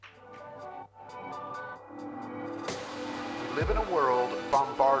live in a world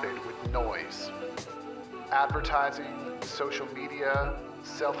bombarded with noise. Advertising, social media,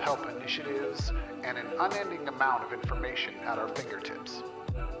 self-help initiatives, and an unending amount of information at our fingertips.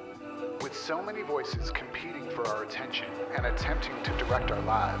 With so many voices competing for our attention and attempting to direct our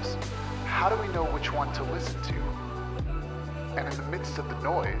lives, how do we know which one to listen to? And in the midst of the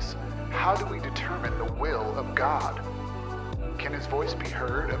noise, how do we determine the will of God? Can His voice be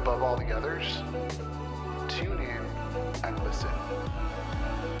heard above all the others? Tune in and listen.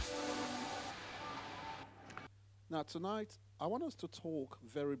 Now, tonight, I want us to talk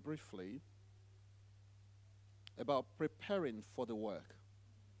very briefly about preparing for the work.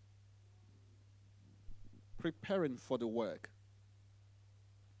 Preparing for the work.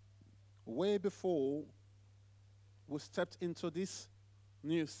 Way before we stepped into this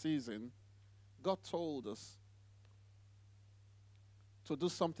new season, God told us to do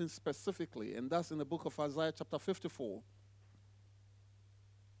something specifically, and that's in the book of Isaiah chapter 54.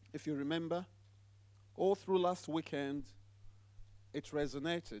 If you remember, all through last weekend, it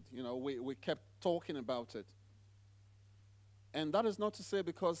resonated. You know, we kept talking about it. And that is not to say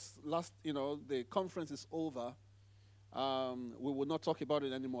because the conference is over, we will not talk about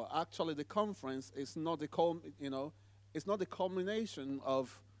it anymore. Actually, the conference is not it's not the culmination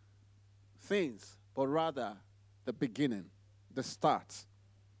of things, but rather the beginning, the start.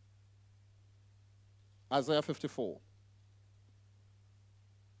 Isaiah 54.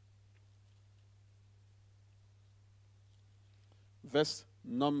 Verse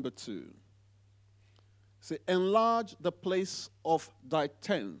number 2. Say, enlarge the place of thy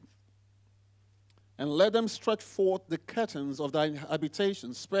tent, and let them stretch forth the curtains of thy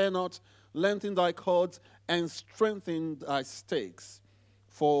habitation. Spare not, lengthen thy cords, and strengthen thy stakes.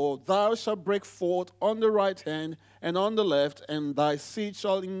 For thou shalt break forth on the right hand and on the left, and thy seed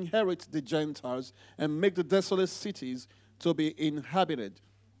shall inherit the Gentiles, and make the desolate cities to be inhabited.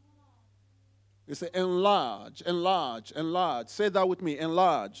 You say, enlarge, enlarge, enlarge. Say that with me,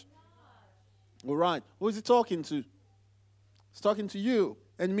 enlarge. All right. Who is he talking to? He's talking to you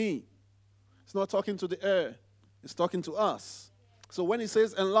and me. He's not talking to the air. He's talking to us. So when he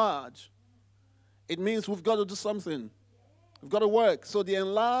says enlarge, it means we've got to do something. We've got to work. So the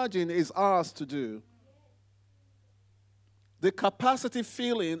enlarging is ours to do. The capacity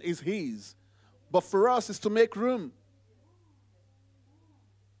filling is his. But for us, it's to make room.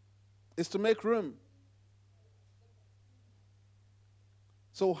 It's to make room.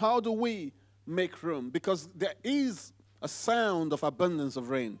 So how do we make room? Because there is a sound of abundance of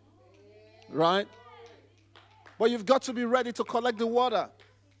rain. Right? But you've got to be ready to collect the water.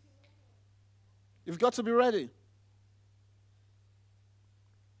 You've got to be ready.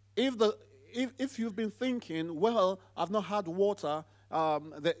 If you've been thinking, well, I've not had water,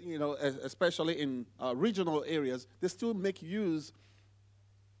 especially in regional areas, they still make use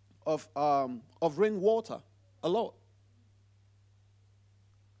of rainwater a lot.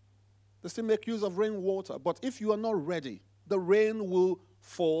 They still make use of rainwater. But if you are not ready, the rain will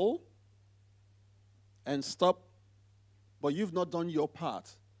fall and stop, but you've not done your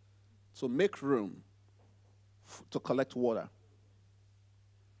part. So make room to collect water.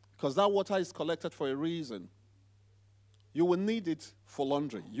 Because that water is collected for a reason. You will need it for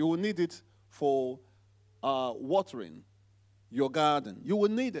laundry. You will need it for watering your garden. You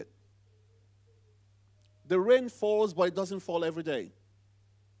will need it. The rain falls, but it doesn't fall every day.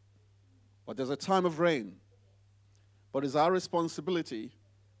 But there's a time of rain. But it's our responsibility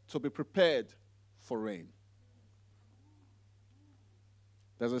to be prepared for rain.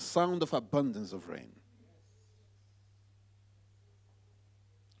 There's a sound of abundance of rain.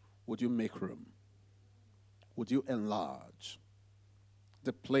 Would you make room? Would you enlarge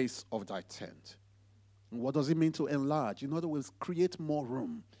the place of thy tent? And what does it mean to enlarge? In other words, create more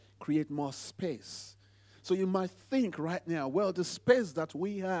room, create more space. So you might think right now, well, the space that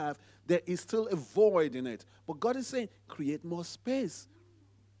we have, there is still a void in it. But God is saying, create more space.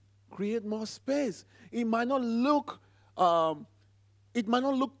 Create more space. It might not look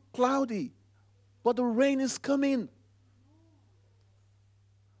cloudy, but the rain is coming.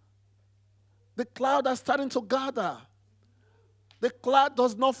 The cloud are starting to gather. The cloud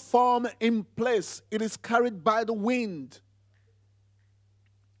does not form in place. It is carried by the wind.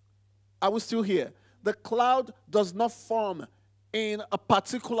 Are we still here? The cloud does not form in a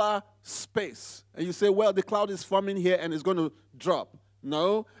particular space. And you say, well, the cloud is forming here and it's going to drop.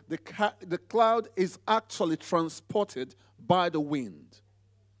 No, the cloud is actually transported by the wind.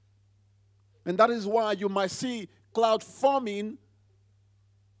 And that is why you might see cloud forming,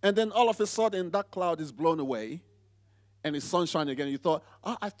 and then all of a sudden that cloud is blown away, and it's sunshine again. You thought,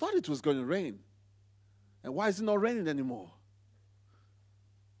 I thought it was going to rain. And why is it not raining anymore?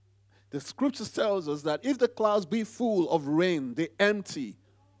 The scripture tells us that if the clouds be full of rain, they empty.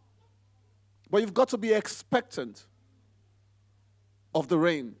 But you've got to be expectant of the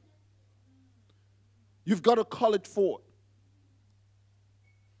rain. You've got to call it forth.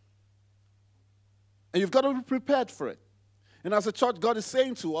 And you've got to be prepared for it. And as a church, God is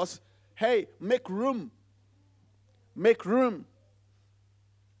saying to us, hey, make room. Make room.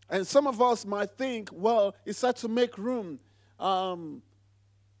 And some of us might think, well, it's said to make room. And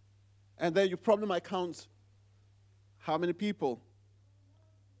then you probably might count how many people.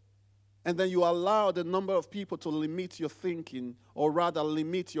 And then you allow the number of people to limit your thinking, or rather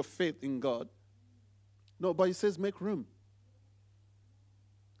limit your faith in God. No, but he says make room.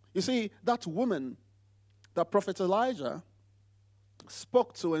 You see, that woman that Prophet Elijah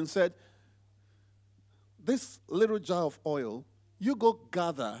spoke to and said, this little jar of oil, you go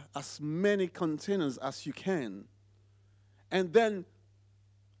gather as many containers as you can, and then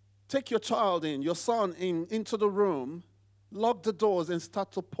take your child in, your son into the room, lock the doors, and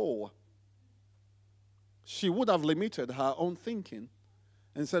start to pour. She would have limited her own thinking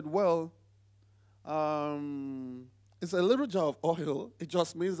and said, well, it's a little jar of oil. It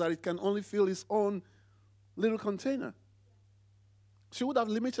just means that it can only fill its own little container. She would have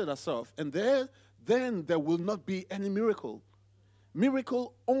limited herself, and then there will not be any miracle.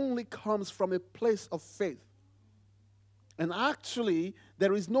 Miracle only comes from a place of faith. And actually,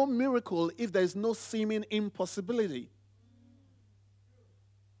 there is no miracle if there is no seeming impossibility.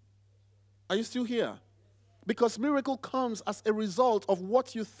 Are you still here? Because miracle comes as a result of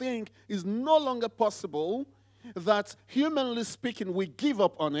what you think is no longer possible, that humanly speaking, we give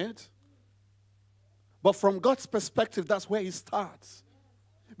up on it. But from God's perspective, that's where it starts.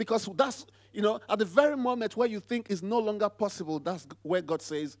 Because that's, at the very moment where you think is no longer possible, that's where God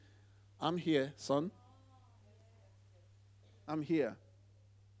says, I'm here, son. I'm here.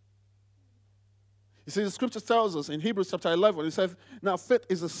 You see, the scripture tells us in Hebrews chapter 11, it says, now faith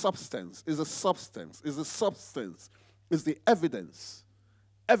is a substance, is the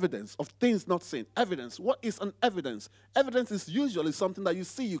evidence of things not seen. Evidence. What is an evidence? Evidence is usually something that you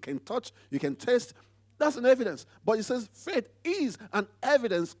see, you can touch, you can taste. That's an evidence. But it says faith is an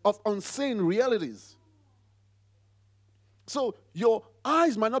evidence of unseen realities. So your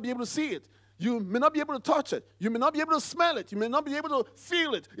eyes might not be able to see it. You may not be able to touch it. You may not be able to smell it. You may not be able to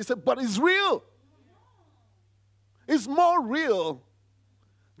feel it. He said, but it's real. It's more real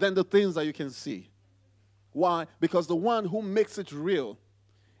than the things that you can see. Why? Because the one who makes it real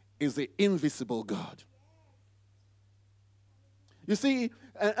is the invisible God. You see,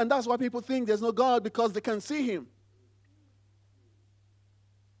 and that's why people think there's no God, because they can see him.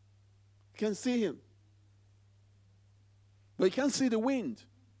 Can see him. But you can't see the wind.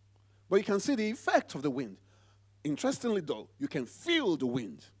 But you can see the effect of the wind. Interestingly, though, you can feel the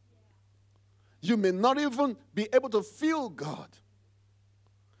wind. You may not even be able to feel God.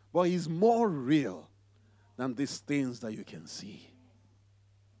 But he's more real than these things that you can see.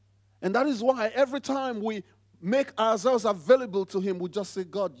 And that is why every time we make ourselves available to him, we just say,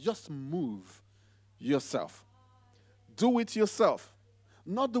 God, just move yourself. Do it yourself.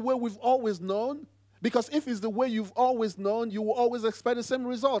 Not the way we've always known. Because if it's the way you've always known, you will always expect the same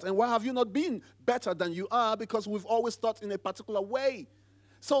result. And why have you not been better than you are? Because we've always thought in a particular way.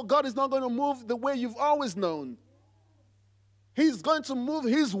 So God is not going to move the way you've always known. He's going to move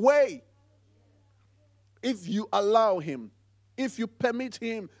his way. If you allow him, if you permit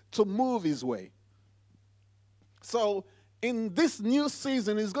him to move his way. So in this new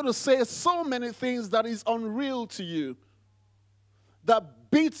season, he's going to say so many things that is unreal to you,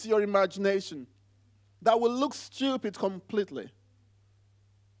 that beats your imagination, that will look stupid completely.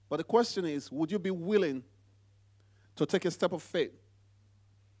 But the question is, would you be willing to take a step of faith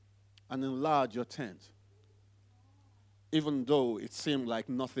and enlarge your tent, even though it seemed like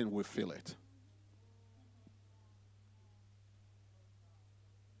nothing will fill it?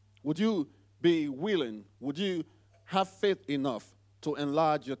 Would you be willing, would you have faith enough to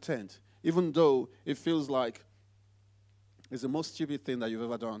enlarge your tent, even though it feels like it's the most stupid thing that you've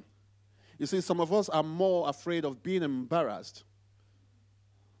ever done? You see, some of us are more afraid of being embarrassed.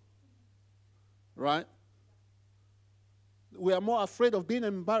 Right? We are more afraid of being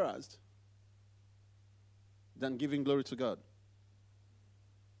embarrassed than giving glory to God.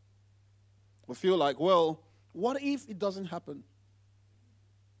 We feel like, well, what if it doesn't happen?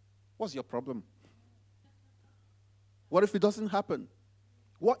 What's your problem? What if it doesn't happen?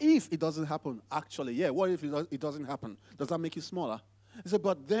 What if it doesn't happen? Actually, yeah, what if it doesn't happen? Does that make you smaller? He said,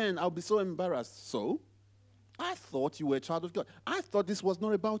 but then I'll be so embarrassed. So, I thought you were a child of God. I thought this was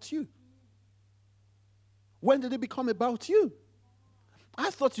not about you. When did it become about you? I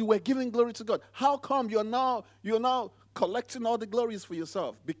thought you were giving glory to God. How come you're now collecting all the glories for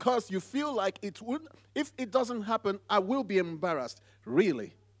yourself? Because you feel like if it doesn't happen, I will be embarrassed.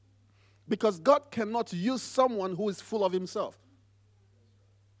 Really? Because God cannot use someone who is full of himself.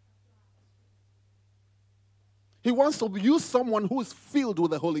 He wants to use someone who is filled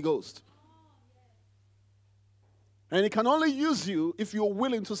with the Holy Ghost. And he can only use you if you're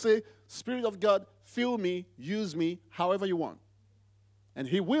willing to say, Spirit of God, fill me, use me, however you want. And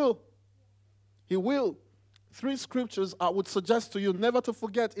he will. He will. 3 scriptures I would suggest to you never to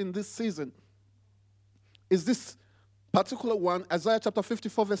forget in this season is this particular one, Isaiah chapter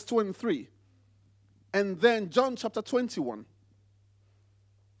 54, verse 2 and 3. And then John chapter 21,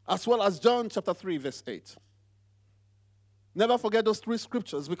 as well as John chapter 3, verse 8. Never forget those 3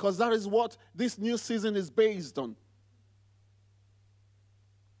 scriptures, because that is what this new season is based on.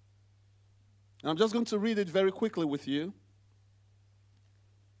 And I'm just going to read it very quickly with you.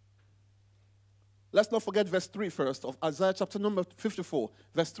 Let's not forget verse 3 first of Isaiah chapter number 54,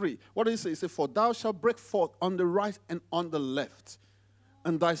 verse 3. What does it say? It says, for thou shalt break forth on the right and on the left,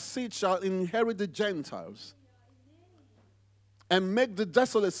 and thy seed shall inherit the Gentiles, and make the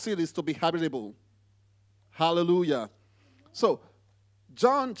desolate cities to be habitable. Hallelujah. So,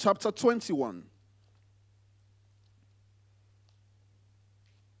 John chapter 21.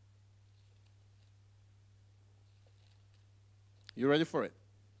 You ready for it?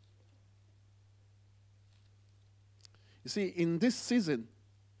 You see, in this season,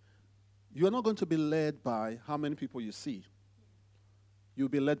 you are not going to be led by how many people you see. You'll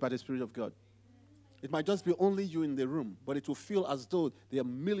be led by the Spirit of God. It might just be only you in the room, but it will feel as though there are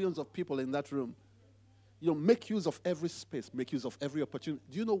millions of people in that room. Make use of every space, make use of every opportunity.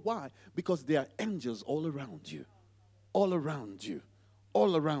 Do you know why? Because there are angels all around you. All around you.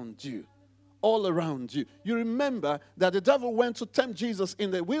 All around you. All around you. You remember that the devil went to tempt Jesus in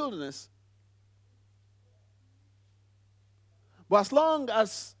the wilderness. But as long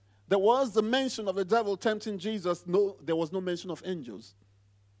as there was the mention of the devil tempting Jesus, there was no mention of angels.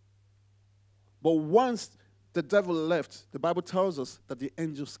 But once the devil left, the Bible tells us that the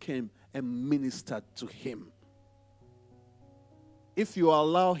angels came and ministered to him. If you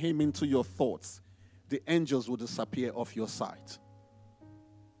allow him into your thoughts, the angels will disappear off your sight.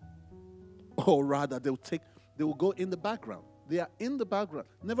 Or rather, they will go in the background. They are in the background.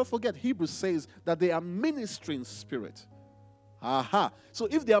 Never forget, Hebrews says that they are ministering spirit. Aha. So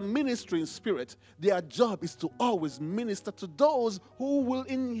if they are ministering spirit, their job is to always minister to those who will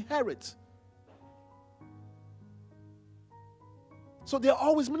inherit. So they are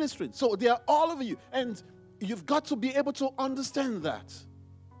always ministering. So they are all over you. And you've got to be able to understand that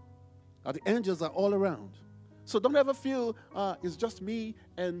the angels are all around. So don't ever feel it's just me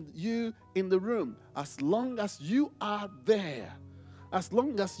and you in the room. As long as you are there. As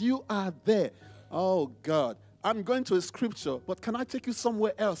long as you are there. Oh, God. I'm going to a scripture, but can I take you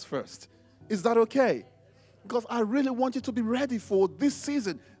somewhere else first? Is that okay? Because I really want you to be ready for this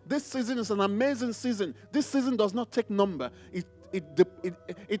season. This season is an amazing season. This season does not take number.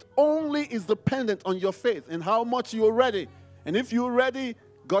 It only is dependent on your faith and how much you're ready. And if you're ready,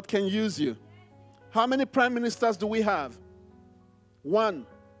 God can use you. How many prime ministers do we have? 1,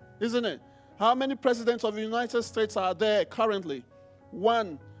 isn't it? How many presidents of the United States are there currently?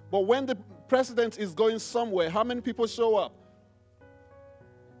 1. But when the president is going somewhere, how many people show up?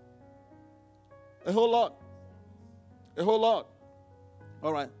 A whole lot. A whole lot.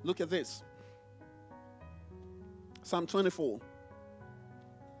 All right, look at this. Psalm 24.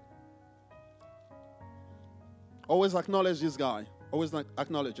 Always acknowledge this guy. Always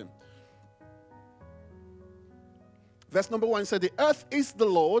acknowledge him. Verse number 1 said, the earth is the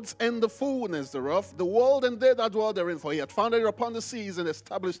Lord's and the fullness thereof, the world and they that dwell therein. For he hath founded it upon the seas and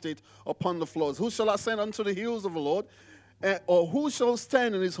established it upon the floods. Who shall ascend unto the hills of the Lord? Or who shall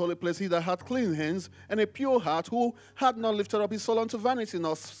stand in his holy place? He that hath clean hands and a pure heart, who hath not lifted up his soul unto vanity,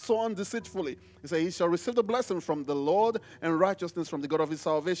 nor sworn deceitfully. He said, he shall receive the blessing from the Lord and righteousness from the God of his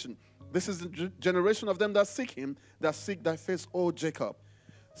salvation. This is the generation of them that seek him, that seek thy face, O Jacob.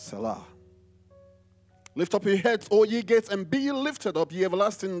 Selah. Lift up your heads, O ye gates, and be ye lifted up, ye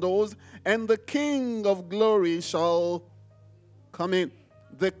everlasting doors, and the King of glory shall come in.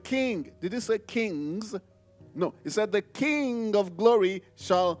 The King, did he say kings? No, he said the King of glory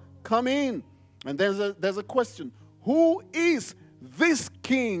shall come in. And there's a question. Who is this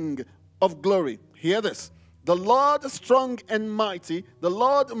King of glory? Hear this. The Lord strong and mighty, the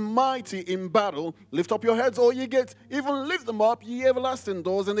Lord mighty in battle. Lift up your heads, O ye gates, even lift them up, ye everlasting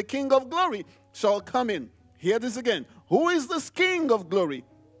doors, and the King of glory shall come in. Hear this again. Who is this King of glory?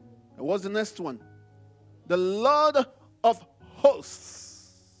 And what's the next one? The Lord of hosts.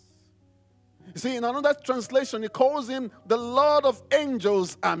 You see, in another translation, it calls him the Lord of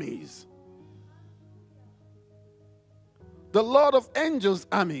angels' armies. The Lord of angels'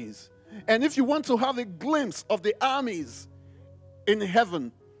 armies. And if you want to have a glimpse of the armies in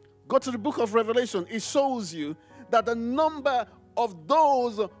heaven, go to the book of Revelation. It shows you that the number of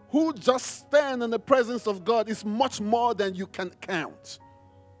those who just stand in the presence of God is much more than you can count.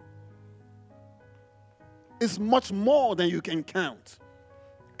 It's much more than you can count.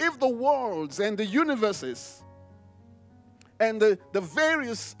 If the worlds and the universes and the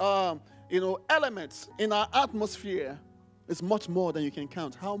various elements in our atmosphere is much more than you can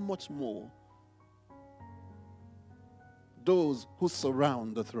count, how much more those who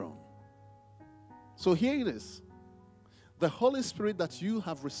surround the throne? So here it is. The Holy Spirit that you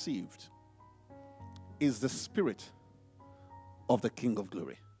have received is the Spirit of the King of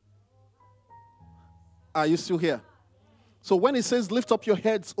Glory. Are you still here? So when it says, lift up your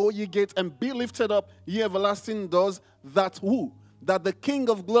heads, O ye gates, and be lifted up, ye everlasting doors, that who? That the King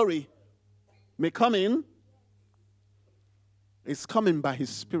of Glory may come in, is coming by his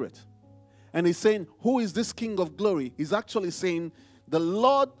Spirit. And he's saying, who is this King of Glory? He's actually saying, the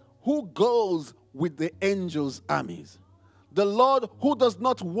Lord who goes with the angels' armies. The Lord who does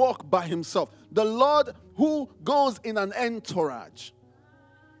not walk by himself. The Lord who goes in an entourage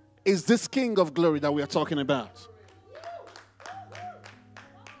is this King of Glory that we are talking about.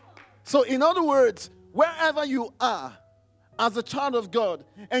 So in other words, wherever you are as a child of God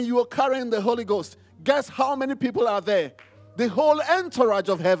and you are carrying the Holy Ghost, guess how many people are there? The whole entourage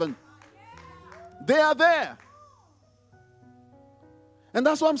of heaven. They are there. And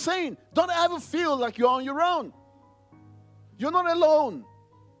that's what I'm saying. Don't ever feel like you're on your own. You're not alone.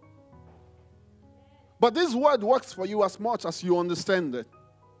 But this word works for you as much as you understand it.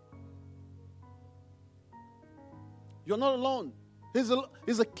 You're not alone.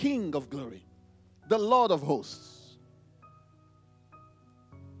 He's a King of glory, the Lord of hosts.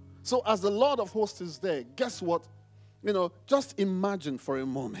 So as the Lord of hosts is there, guess what? Just imagine for a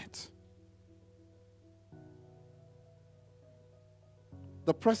moment.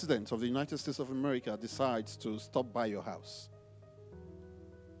 The President of the United States of America decides to stop by your house.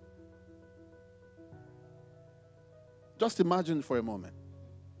 Just imagine for a moment.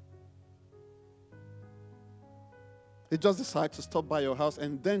 He just decides to stop by your house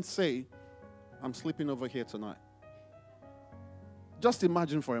and then say, I'm sleeping over here tonight. Just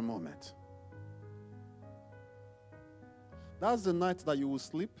imagine for a moment. That's the night that you will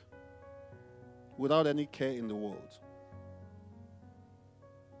sleep without any care in the world.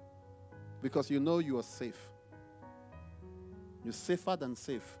 Because you know you are safe. You're safer than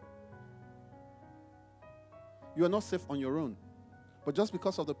safe. You are not safe on your own, but just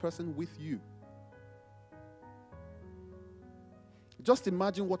because of the person with you. Just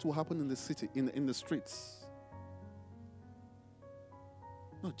imagine what will happen in the city, in the streets.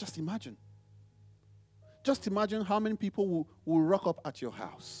 No, just imagine. Just imagine how many people will rock up at your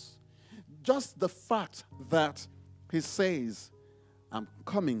house. Just the fact that he says, I'm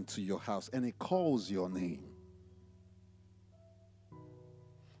coming to your house, and he calls your name.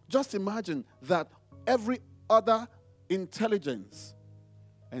 Just imagine that every other intelligence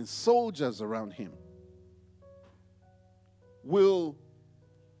and soldiers around him will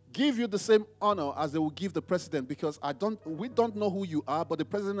give you the same honor as they will give the president, because we don't know who you are, but the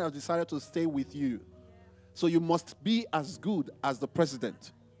president has decided to stay with you. So you must be as good as the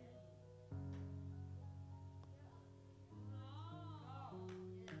president.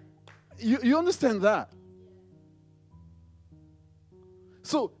 You understand that?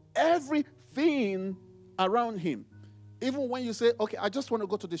 So everything around him, even when you say, okay, I just want to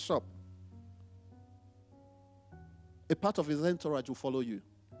go to the shop, a part of his entourage will follow you.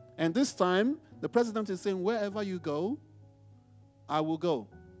 And this time, the president is saying, wherever you go, I will go.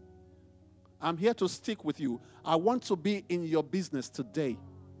 I'm here to stick with you. I want to be in your business today.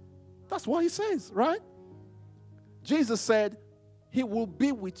 That's what he says, right? Jesus said, he will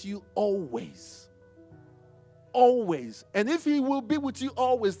be with you always. Always. And if he will be with you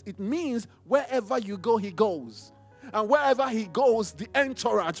always, it means wherever you go, he goes. And wherever he goes, the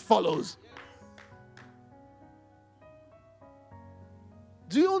entourage follows.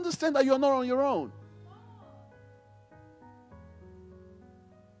 Do you understand that you're not on your own?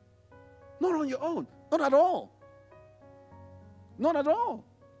 Not on your own. Not at all. Not at all.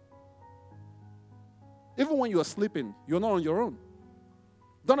 Even when you are sleeping, you're not on your own.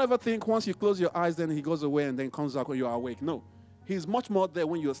 Don't ever think once you close your eyes, then he goes away and then comes back when you are awake. No. He's much more there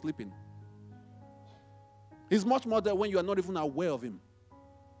when you are sleeping. He's much more there when you are not even aware of him.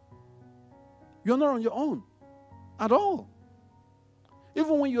 You're not on your own at all.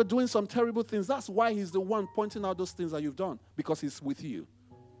 Even when you're doing some terrible things, that's why he's the one pointing out those things that you've done, because he's with you.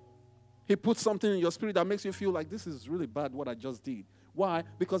 He puts something in your spirit that makes you feel like this is really bad what I just did. Why?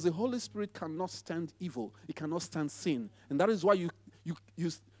 Because the Holy Spirit cannot stand evil. It cannot stand sin. And that is why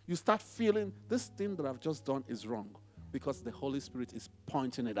you start feeling this thing that I've just done is wrong, because the Holy Spirit is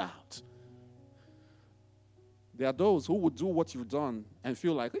pointing it out. There are those who would do what you've done and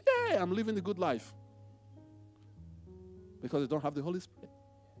feel like, yeah, I'm living the good life, because they don't have the Holy Spirit.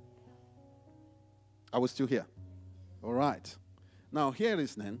 Are we still here? All right. Now, here it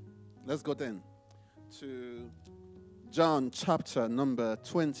is then. Let's go then to John chapter number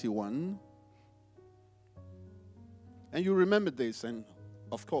 21. And you remember this, and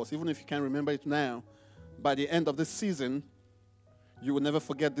of course, even if you can't remember it now, by the end of this season, you will never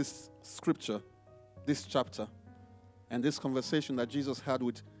forget this scripture, this chapter, and this conversation that Jesus had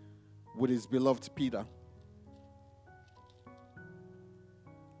with his beloved Peter.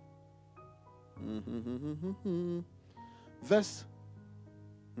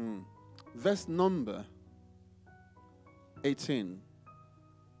 Verse number 18.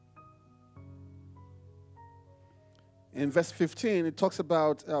 In verse 15, it talks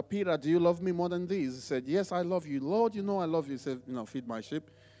about, Peter, do you love me more than these? He said, yes, I love you. Lord, you know I love you. He said, feed my sheep.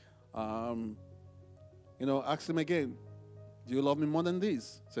 Ask him again, do you love me more than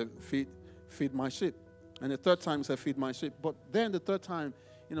these? He said, feed my sheep. And the third time he said, feed my sheep. But then the third time,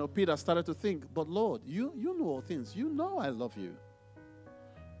 Peter started to think, but Lord, you know all things. You know I love you.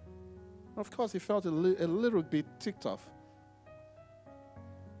 Of course, he felt a little bit ticked off.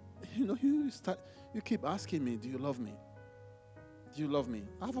 You keep asking me, do you love me? Do you love me?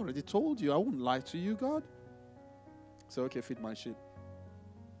 I've already told you. I won't lie to you, God. So, okay, feed my sheep.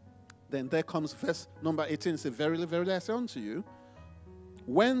 Then there comes verse number 18. It says, verily, verily, I say unto you,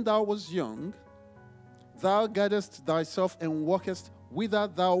 when thou wast young, thou gathest thyself and walkest whither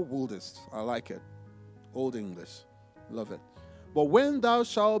thou wouldest. I like it. Old English. Love it. But when thou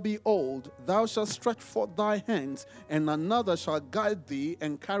shalt be old, thou shalt stretch forth thy hands, and another shall guide thee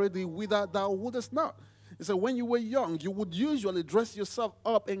and carry thee whither thou wouldest not. He said, when you were young, you would usually dress yourself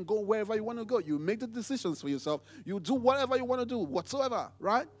up and go wherever you want to go. You make the decisions for yourself. You do whatever you want to do, whatsoever,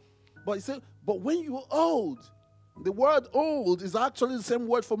 right? But he said, but when you are old, the word old is actually the same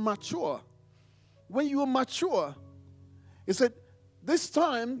word for mature. When you are mature, he said, this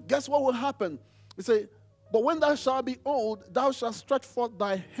time, guess what will happen? He said, but when thou shalt be old, thou shalt stretch forth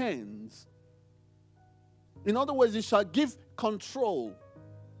thy hands. In other words, you shall give control.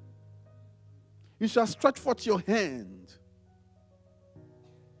 You shall stretch forth your hand.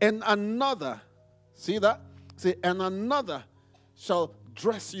 And another, see that? Say, and another shall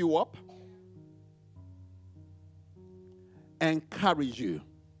dress you up and carry you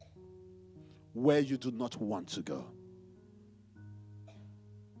where you do not want to go.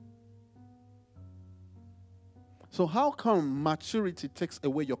 So how come maturity takes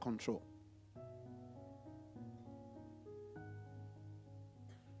away your control?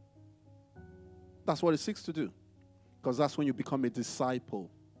 That's what it seeks to do. Because that's when you become a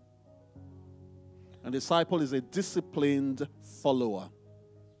disciple. A disciple is a disciplined follower.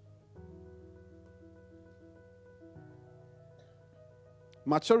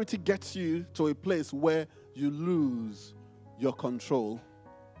 Maturity gets you to a place where you lose your control,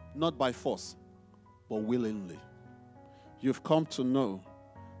 not by force, but willingly. You've come to know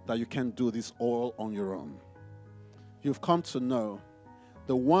that you can't do this all on your own. You've come to know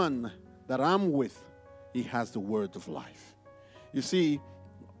the one that I'm with, he has the word of life. You see,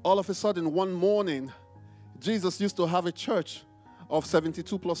 all of a sudden, one morning, Jesus used to have a church of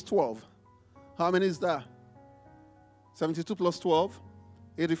 72 plus 12. How many is that? 72 plus 12?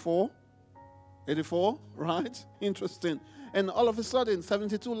 84? 84, right? Interesting. And all of a sudden,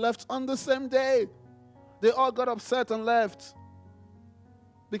 72 left on the same day. They all got upset and left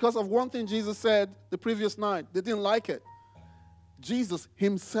because of one thing Jesus said the previous night. They didn't like it. Jesus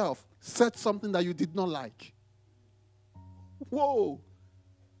himself said something that you did not like. Whoa.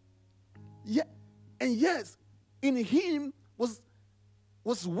 Yeah. And yes, in him was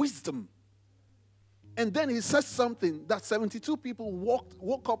wisdom. And then he said something that 72 people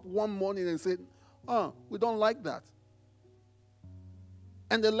woke up one morning and said, we don't like that.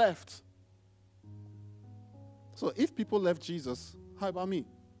 And they left. So if people left Jesus, how about me?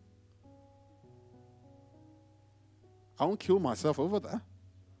 I won't kill myself over that.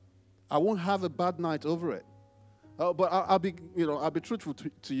 I won't have a bad night over it. But I'll be truthful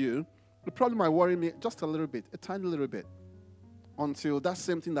to you. It probably might worry me just a little bit, a tiny little bit, until that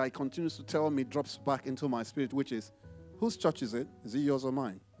same thing that he continues to tell me drops back into my spirit, which is, whose church is it? Is it yours or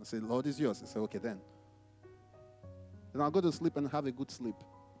mine? I say, Lord, it's yours. I say, okay then. And I'll go to sleep and have a good sleep.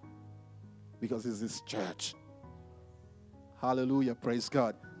 Because it's his church. Hallelujah, praise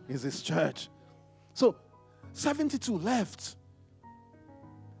God. It's his church. So, 72 left.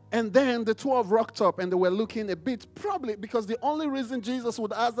 And then the 12 rocked up and they were looking a bit, probably because the only reason Jesus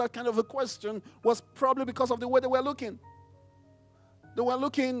would ask that kind of a question was probably because of the way they were looking. They were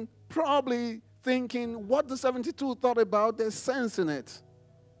looking, probably thinking what the 72 thought about, they're sensing it.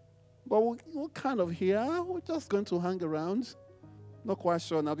 But we're kind of here. We're just going to hang around. Not quite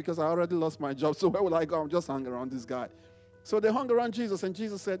sure now because I already lost my job. So where will I go? I'm just hang around this guy. So they hung around Jesus and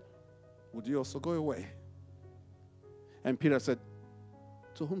Jesus said, would you also go away? And Peter said,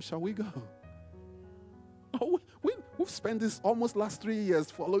 to whom shall we go? Oh, we've spent this almost last 3 years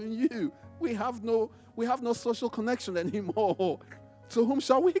following you. We have no social connection anymore. To whom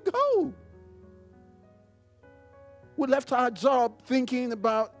shall we go? We left our job thinking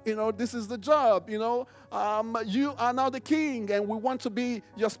about, this is the job, you are now the king and we want to be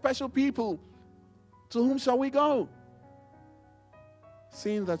your special people. To whom shall we go?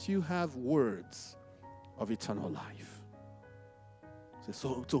 Seeing that you have words of eternal life.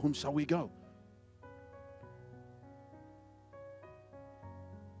 So to whom shall we go?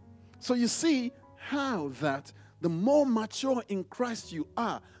 So you see how that the more mature in Christ you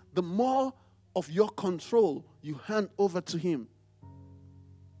are, the more of your control you hand over to him.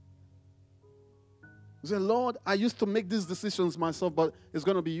 You say, Lord, I used to make these decisions myself, but it's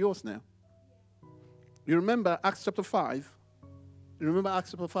going to be yours now. You remember Acts chapter 5? You remember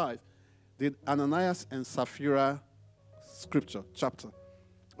Acts chapter 5? The Ananias and Sapphira scripture, chapter.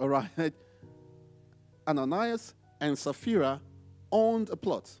 All right. Ananias and Sapphira owned a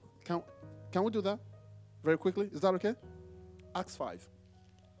plot. Can we do that very quickly? Is that okay? Acts 5.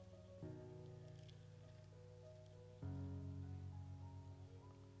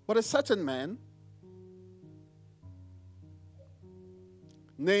 But a certain man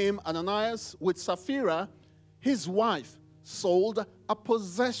named Ananias with Sapphira, his wife, sold a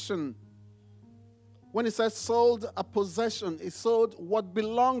possession. When it says sold a possession, it sold what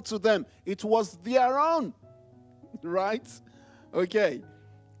belonged to them. It was their own. Right? Okay.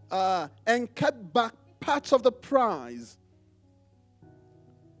 And kept back parts of the prize.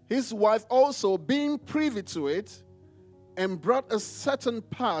 His wife also, being privy to it, and brought a certain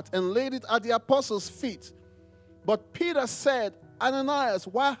part and laid it at the apostles' feet. But Peter said, Ananias,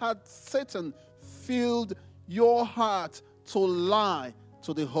 why had Satan filled your heart to lie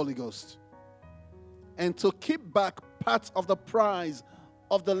to the Holy Ghost and to keep back part of the prize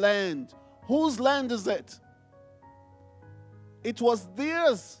of the land? Whose land is it? It was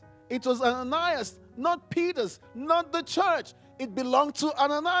theirs. It was Ananias, not Peter's, not the church. It belonged to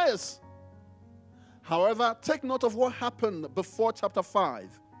Ananias. However, take note of what happened before chapter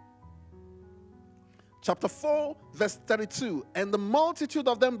 5. Chapter 4, verse 32. And the multitude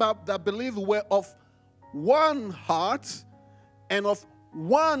of them that believed were of one heart and of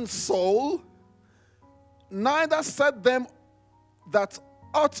one soul. Neither said them that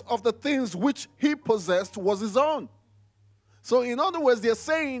aught of the things which he possessed was his own. So in other words, they're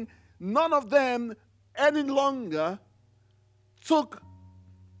saying none of them any longer took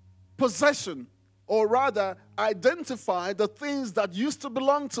possession, or rather identified the things that used to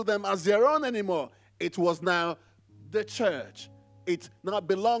belong to them as their own anymore. It was now the church. It now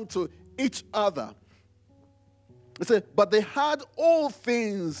belonged to each other. It said, but they had all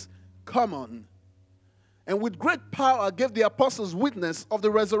things common, and with great power gave the apostles witness of the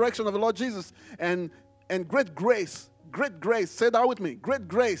resurrection of the Lord Jesus, and great grace, say that with me, great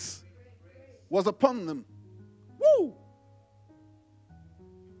grace was upon them. Woo!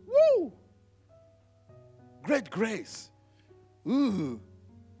 Woo! Great grace. Ooh.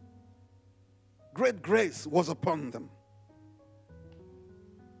 Great grace was upon them.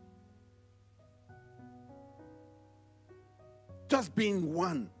 Just being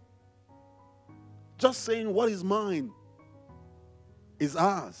one. Just saying what is mine is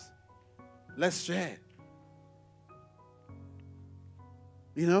ours. Let's share.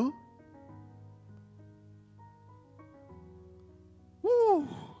 You know? Woo!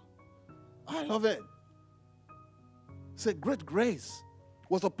 I love it. Say, great grace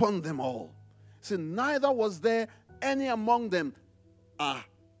was upon them all. Say, neither was there any among them.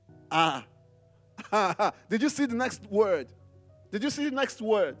 Did you see the next word? Did you see the next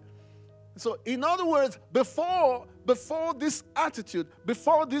word? So, in other words, before this attitude,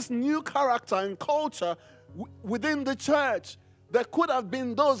 before this new character and culture within the church, there could have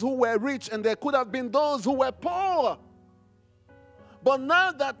been those who were rich and there could have been those who were poor. But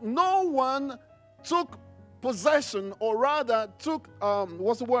now that no one took possession, or rather took,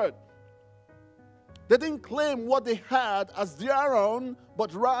 They didn't claim what they had as their own,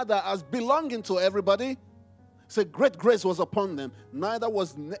 but rather as belonging to everybody. So great grace was upon them. Neither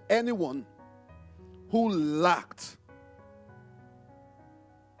was anyone who lacked.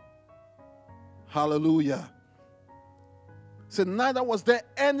 Hallelujah. So neither was there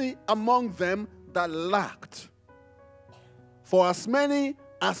any among them that lacked. For as many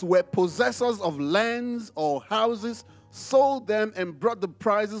as were possessors of lands or houses sold them and brought the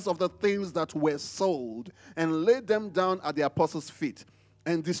prices of the things that were sold and laid them down at the apostles' feet.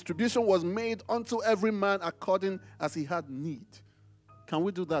 And distribution was made unto every man according as he had need. Can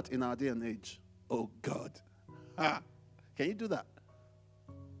we do that in our day and age? Oh God. Can you do that?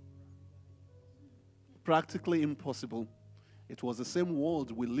 Practically impossible. It was the same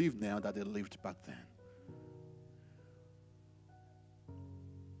world we live now that they lived back then.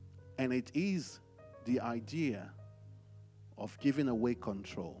 And it is the idea of giving away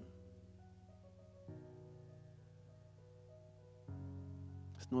control.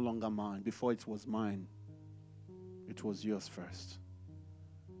 It's no longer mine. Before it was mine, it was yours first.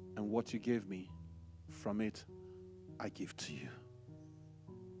 And what you gave me, from it, I give to you.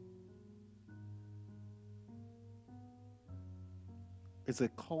 It's a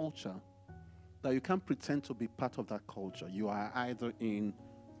culture that you can't pretend to be part of that culture. You are either in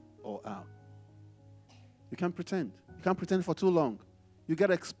or out. You can't pretend. You can't pretend for too long. You get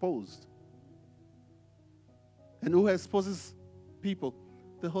exposed. And who exposes people?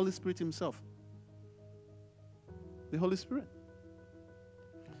 The Holy Spirit himself. The Holy Spirit.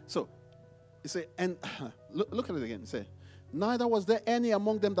 So, you say, and look at it again. Say, neither was there any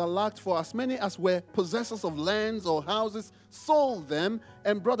among them that lacked, for as many as were possessors of lands or houses sold them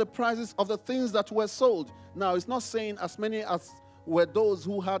and brought the prices of the things that were sold. Now, it's not saying as many as were those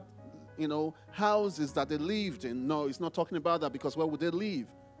who had, houses that they lived in. No, it's not talking about that, because where would they live?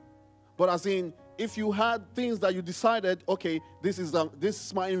 But as in, if you had things that you decided, okay, this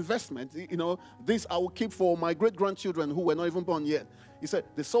is my investment, this I will keep for my great-grandchildren who were not even born yet. He said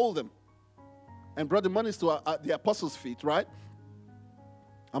they sold them and brought the monies to the apostles' feet, right?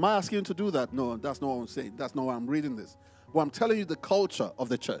 Am I asking you to do that? No, that's not what I'm saying. That's not why I'm reading this. But I'm telling you the culture of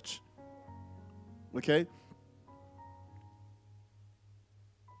the church. Okay?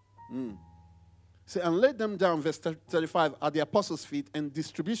 See, and laid them down, verse 35, at the apostles' feet, and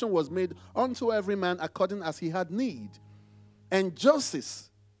distribution was made unto every man according as he had need. And Joseph,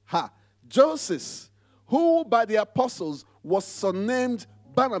 who by the apostles was surnamed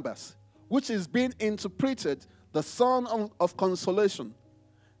Barnabas, which is being interpreted the son of consolation,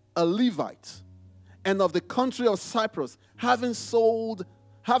 a Levite, and of the country of Cyprus, having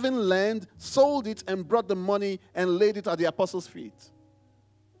land, sold it and brought the money and laid it at the apostles' feet.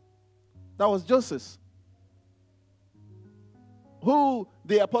 That was Joseph, who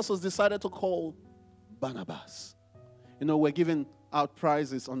the apostles decided to call Barnabas. We're giving out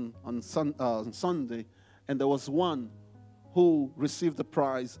prizes on Sunday, and there was one who received the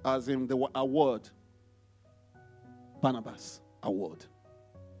prize, as in the award, Barnabas Award.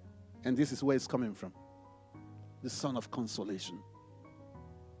 And this is where it's coming from. The son of consolation.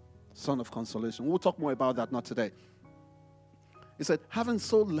 Son of consolation. We'll talk more about that, not today. He said, having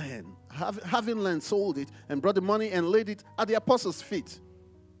sold land, having land, sold it, and brought the money and laid it at the apostles' feet.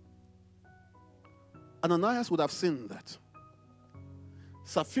 Ananias would have seen that.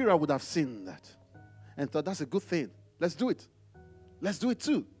 Sapphira would have seen that. And thought, that's a good thing. Let's do it. Let's do it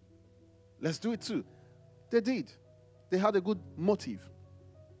too. Let's do it too. They did. They had a good motive,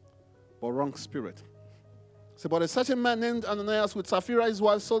 but wrong spirit. So, but a certain man named Ananias with Sapphira, his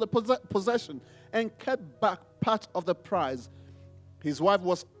wife, sold the possession and kept back part of the prize. His wife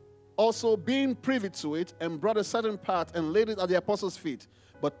was also being privy to it and brought a certain part and laid it at the apostles' feet.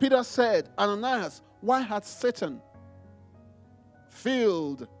 But Peter said, Ananias, why hath Satan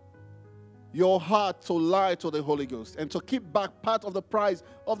filled your heart to lie to the Holy Ghost and to keep back part of the price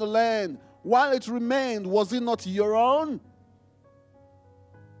of the land? While it remained, was it not your own?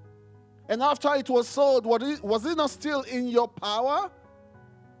 And after it was sold, was it not still in your power?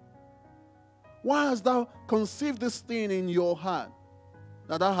 Why hast thou conceived this thing in your heart,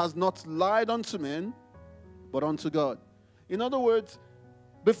 that thou hast not lied unto men, but unto God? In other words,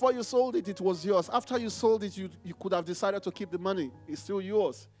 before you sold it, it was yours. After you sold it, you could have decided to keep the money. It's still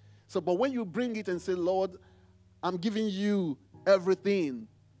yours. So, but when you bring it and say, Lord, I'm giving you everything,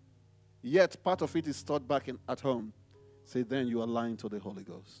 yet part of it is stored back at home, say, then you are lying to the Holy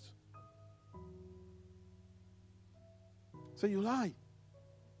Ghost. So you lie.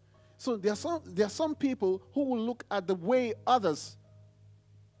 So there are some people who will look at the way others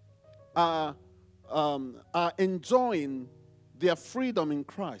are enjoying their freedom in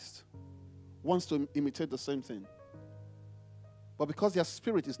Christ, wants to imitate the same thing. But because their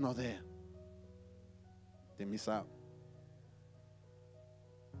spirit is not there, they miss out.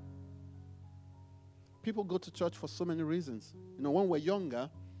 People go to church for so many reasons. When we're younger,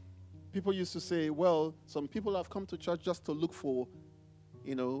 people used to say, well, some people have come to church just to look for,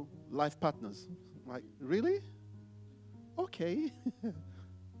 life partners. Like, really? Okay.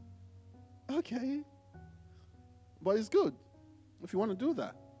 Okay. But it's good if you want to do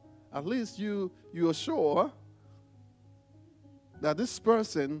that. At least you are sure that this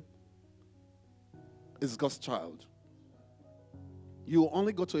person is God's child. You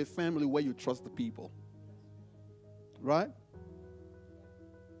only go to a family where you trust the people. Right?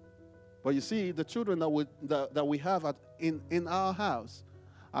 But you see, the children that we have in our house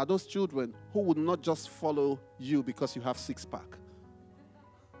are those children who would not just follow you because you have six-pack.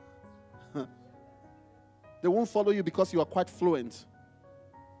 They won't follow you because you are quite fluent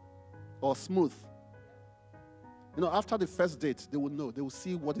or smooth. After the first date, they will know. They will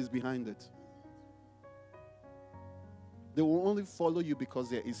see what is behind it. They will only follow you because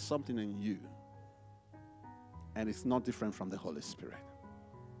there is something in you. And it's not different from the Holy Spirit.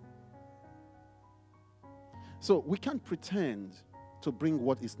 So we can't pretend to bring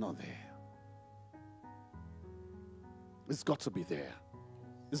what is not there. It's got to be there.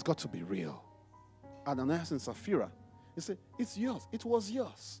 It's got to be real. Ananias and Sapphira, he said, it's yours. It was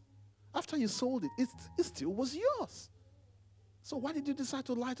yours. After you sold it, it still was yours. So why did you decide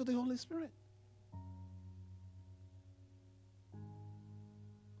to lie to the Holy Spirit?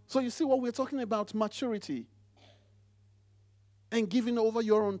 So you see what we're talking about, maturity and giving over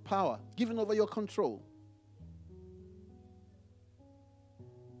your own power, giving over your control.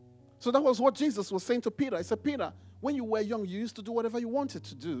 So that was what Jesus was saying to Peter. He said, Peter, when you were young, you used to do whatever you wanted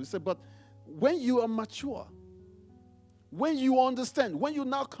to do. He said, but when you are mature, when you understand, when you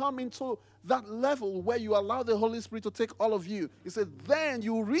now come into that level where you allow the Holy Spirit to take all of you, he said, then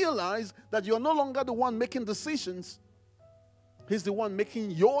you realize that you're no longer the one making decisions. He's the one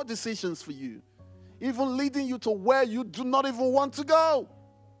making your decisions for you, even leading you to where you do not even want to go.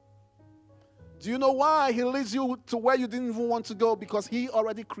 Do you know why he leads you to where you didn't even want to go? Because he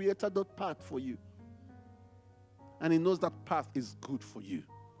already created that path for you. And he knows that path is good for you.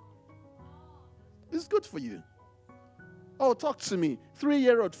 It's good for you. Oh, talk to me.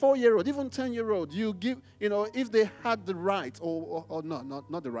 3-year-old, 4-year-old, even 10-year-old. You give, if they had the right, or no,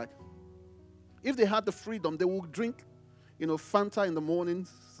 not the right. If they had the freedom, they would drink, Fanta in the morning,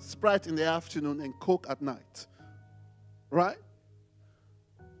 Sprite in the afternoon, and Coke at night. Right?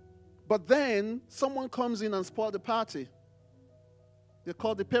 But then someone comes in and spoils the party. They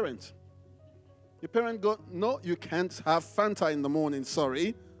call the parent. The parent goes, no, you can't have Fanta in the morning,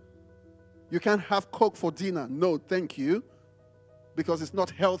 sorry. You can't have Coke for dinner. No, thank you. Because it's not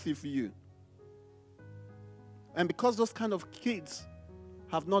healthy for you. And because those kind of kids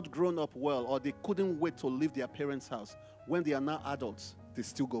have not grown up well, or they couldn't wait to leave their parents' house, when they are now adults, they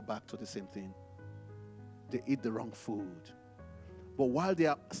still go back to the same thing. They eat the wrong food. But while they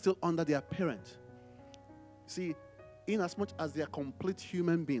are still under their parent, see, in as much as they are complete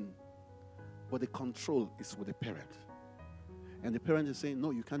human being, but the control is with the parent. And the parent is saying,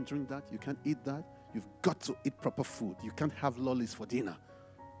 no, you can't drink that, you can't eat that, you've got to eat proper food, you can't have lollies for dinner.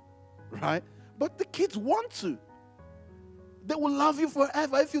 Right? But the kids want to. They will love you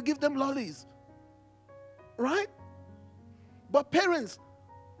forever if you give them lollies. Right? But parents,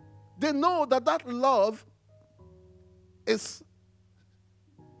 they know that love is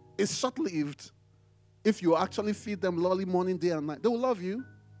short-lived. If you actually feed them lolly morning, day, and night, they will love you.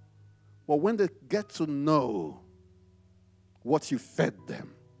 But when they get to know what you fed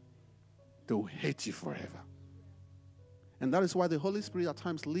them, they will hate you forever. And that is why the Holy Spirit at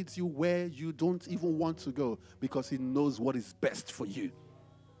times leads you where you don't even want to go, because he knows what is best for you.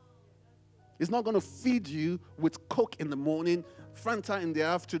 He's not going to feed you with Coke in the morning, Fanta in the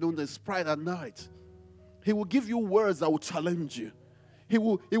afternoon, and Sprite at night. He will give you words that will challenge you. He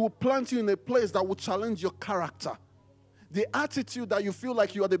will plant you in a place that will challenge your character. The attitude that you feel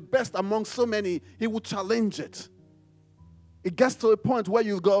like you are the best among so many, he will challenge it. It gets to a point where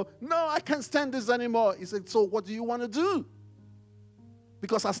you go, no, I can't stand this anymore. He said, so what do you want to do?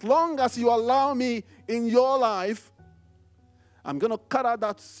 Because as long as you allow me in your life, I'm going to cut out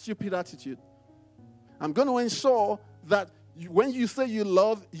that stupid attitude. I'm going to ensure that when you say you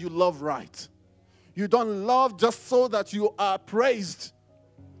love right. You don't love just so that you are praised.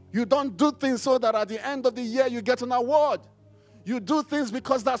 You don't do things so that at the end of the year you get an award. You do things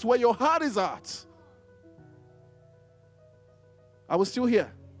because that's where your heart is at. I was still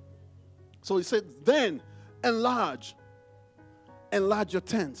here. So he said, then enlarge your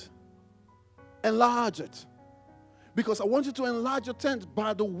tent. Enlarge it. Because I want you to enlarge your tent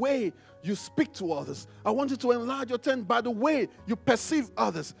by the way you speak to others. I want you to enlarge your tent by the way you perceive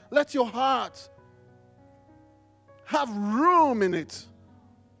others. Let your heart have room in it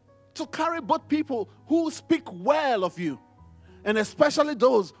to carry both people who speak well of you and especially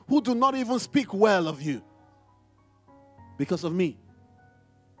those who do not even speak well of you because of me.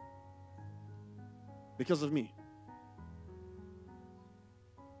 Because of me.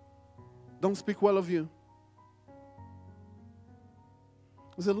 Don't speak well of you.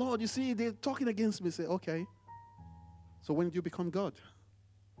 I said, Lord, you see, they're talking against me. I say, okay. So when did you become God?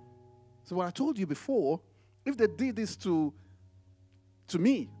 So what I told you before, if they did this to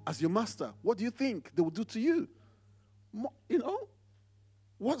me as your master, what do you think they would do to you? You know,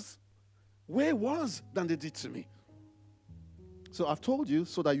 way worse than they did to me. So I've told you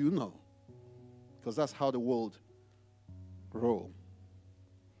so that you know. Because that's how the world rolls.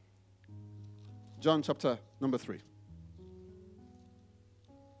 John chapter number 3.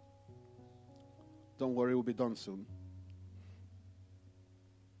 Don't worry, we'll be done soon.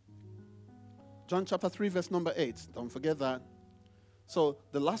 John chapter 3, verse number 8. Don't forget that. So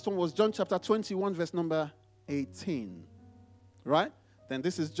the last one was John chapter 21, verse number 18. Right? Then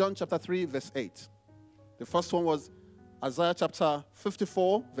this is John chapter 3, verse 8. The first one was Isaiah chapter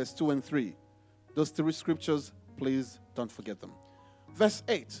 54, verse 2 and 3. Those three scriptures, please don't forget them. Verse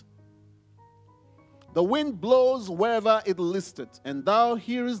 8. The wind blows wherever it listeth, and thou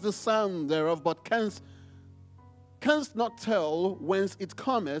hearest the sound thereof, but canst not tell whence it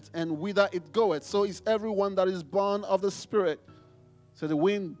cometh and whither it goeth. So is everyone that is born of the Spirit. So the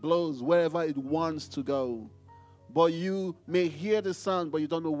wind blows wherever it wants to go. But you may hear the sound, but you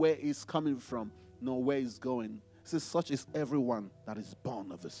don't know where it's coming from, nor where it's going. It says, such is everyone that is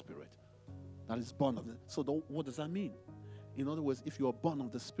born of the Spirit. That is born of the... So what does that mean? In other words, if you are born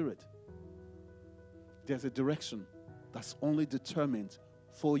of the Spirit, there's a direction that's only determined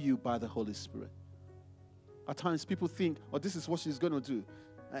for you by the Holy Spirit. At times people think, oh, this is what she's going to do,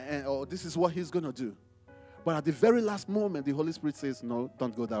 or this is what he's going to do. But at the very last moment, the Holy Spirit says, no,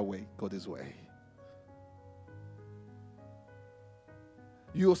 don't go that way, go this way.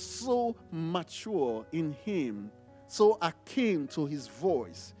 You're so mature in him, so akin to his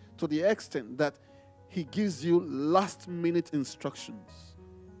voice, to the extent that he gives you last-minute instructions.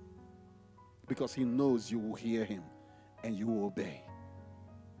 Because he knows you will hear him and you will obey.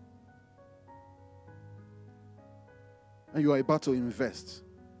 And you are about to invest.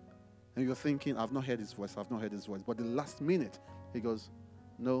 And you're thinking, I've not heard his voice, I've not heard his voice. But the last minute, he goes,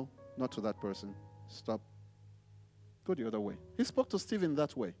 no, not to that person. Stop. Go the other way. He spoke to Stephen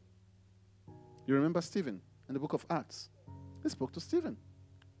that way. You remember Stephen in the book of Acts? He spoke to Stephen.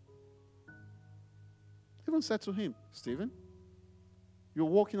 He even said to him, Stephen, you're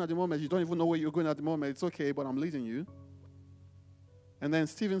walking at the moment. You don't even know where you're going at the moment. It's okay, but I'm leading you. And then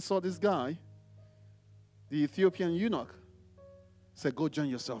Stephen saw this guy, the Ethiopian eunuch, said, go join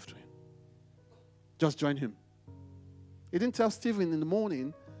yourself to him. Just join him. He didn't tell Stephen in the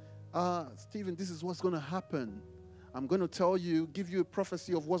morning, Stephen, this is what's going to happen. I'm going to tell you, give you a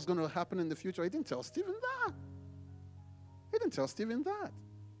prophecy of what's going to happen in the future. He didn't tell Stephen that. He didn't tell Stephen that.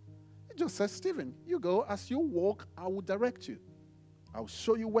 He just said, Stephen, you go. As you walk, I will direct you. I'll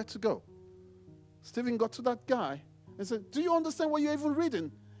show you where to go. Stephen got to that guy and said, do you understand what you're even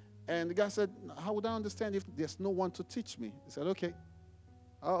reading? And the guy said, how would I understand if there's no one to teach me? He said, okay,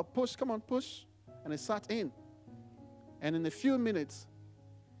 push, come on, push. And he sat in. And in a few minutes,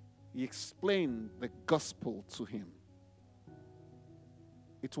 he explained the gospel to him.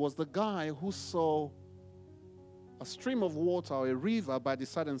 It was the guy who saw a stream of water or a river by the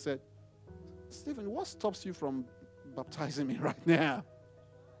side and said, Stephen, what stops you from baptizing me right now?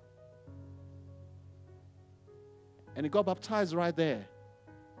 And he got baptized right there.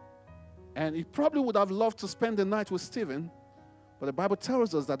 And he probably would have loved to spend the night with Stephen, but the Bible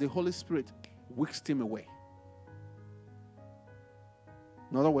tells us that the Holy Spirit whisked him away.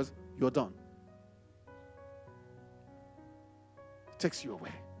 In other words, you're done. Takes you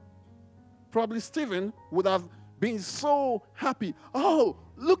away. Probably Stephen would have been so happy. Oh,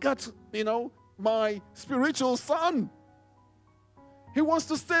 look at, my spiritual son. He wants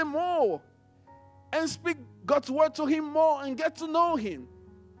to stay more and speak God's word to him more and get to know him.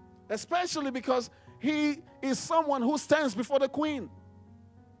 Especially because he is someone who stands before the queen.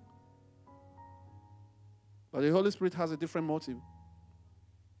 But the Holy Spirit has a different motive.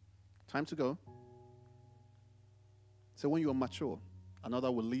 Time to go. So when you are mature,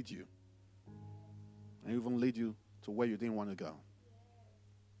 another will lead you. And even lead you to where you didn't want to go.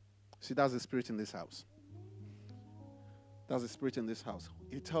 See, that's the spirit in this house. That's the spirit in this house.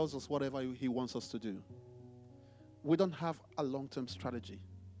 He tells us whatever he wants us to do. We don't have a long-term strategy.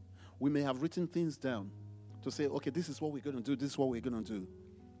 We may have written things down to say, okay, this is what we're going to do, this is what we're going to do.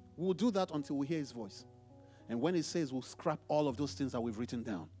 We'll do that until we hear his voice. And when he says, we'll scrap all of those things that we've written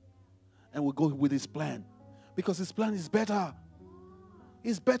down. And we'll go with his plan. Because his plan is better.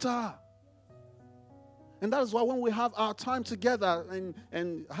 It's better. And that is why when we have our time together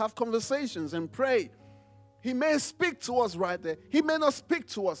and have conversations and pray, he may speak to us right there. He may not speak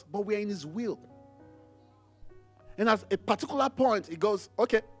to us, but we are in his will. And at a particular point, he goes,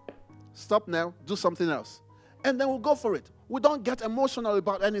 okay, stop now, do something else. And then we'll go for it. We don't get emotional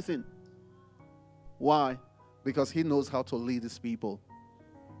about anything. Why? Because he knows how to lead his people.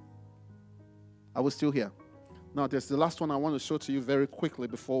 Are we still here? Now, there's the last one I want to show to you very quickly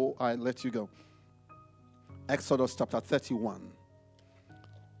before I let you go. Exodus chapter 31.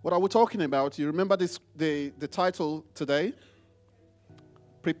 What are we talking about? You remember this, the title today?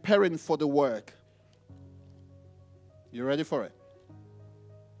 Preparing for the work. You ready for it?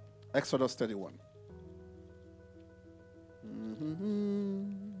 Exodus 31.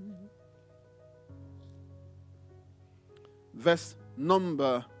 Verse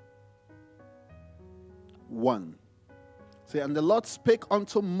number 1. See, and the Lord spake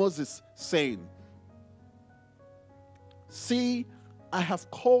unto Moses, saying, See, I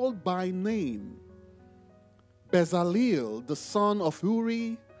have called by name Bezaleel, the son of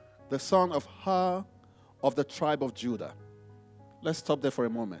Uri, the son of Hur, of the tribe of Judah. Let's stop there for a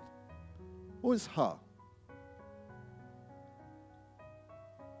moment. Who is Hur?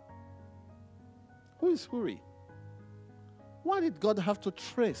 Who is Uri? Why did God have to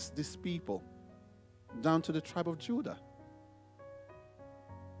trace these people down to the tribe of Judah?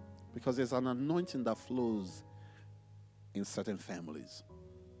 Because there's an anointing that flows in certain families.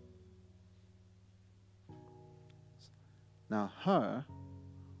 Now, Hur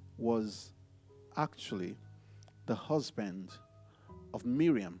was actually the husband of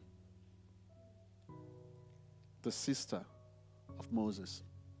Miriam, the sister of Moses.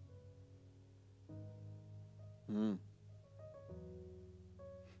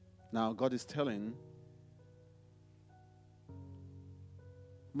 Now, God is telling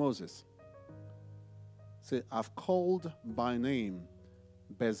Moses, say, I've called by name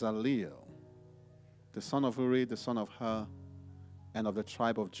Bezaleel, the son of Uri, the son of Hur, and of the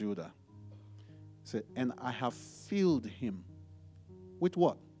tribe of Judah. Say, and I have filled him with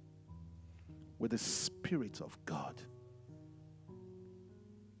what? With the Spirit of God,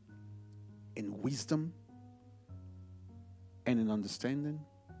 in wisdom, and in understanding,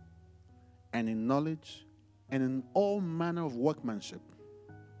 and in knowledge, and in all manner of workmanship,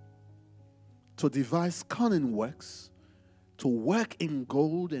 to devise cunning works, to work in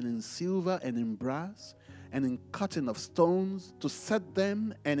gold and in silver and in brass, and in cutting of stones, to set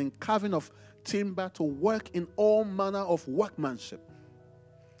them, and in carving of timber, to work in all manner of workmanship.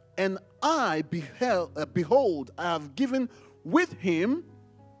 And I behold, I have given with him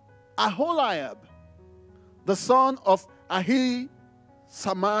Aholiab, the son of Ahisamach,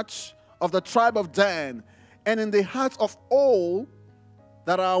 of the tribe of Dan, and in the hearts of all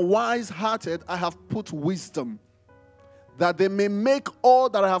that are wise-hearted I have put wisdom, that they may make all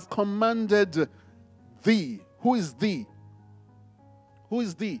that I have commanded thee. Who is thee? Who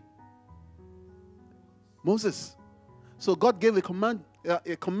is thee? Moses. So God gave a command,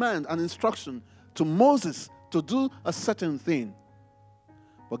 an instruction to Moses to do a certain thing.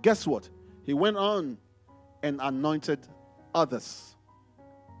 But guess what? He went on and anointed others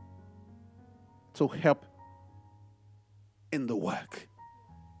to help in the work.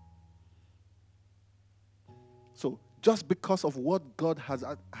 So just because of what God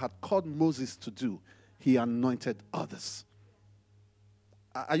had called Moses to do, he anointed others.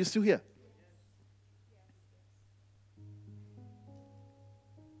 Are you still here?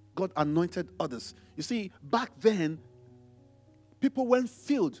 God anointed others. You see, back then, people weren't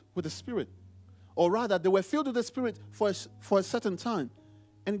filled with the Spirit. Or rather, they were filled with the Spirit for a certain time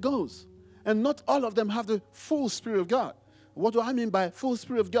and goes. And not all of them have the full Spirit of God. What do I mean by full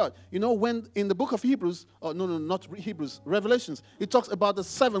Spirit of God? You know, when in the book of Hebrews, not Hebrews, Revelations, it talks about the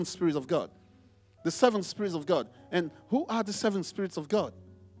 7 spirits of God. The 7 spirits of God. And who are the 7 spirits of God?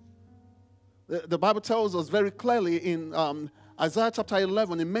 The Bible tells us very clearly in Isaiah chapter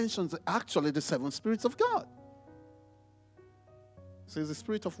 11, it mentions actually the 7 spirits of God. It says the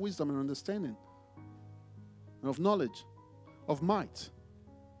spirit of wisdom and understanding, and of knowledge, of might,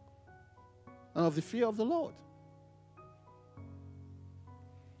 and of the fear of the Lord.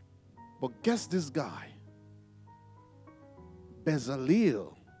 But guess this guy,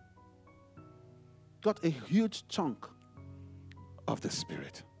 Bezaleel, got a huge chunk of the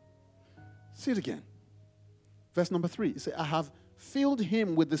Spirit. See it again. Verse number 3. It says, I have filled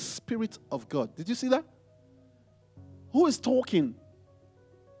him with the Spirit of God. Did you see that? Who is talking?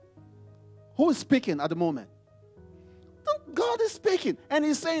 Who is speaking at the moment? God is speaking. And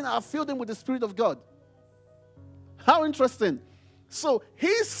he's saying, I've filled him with the Spirit of God. How interesting. So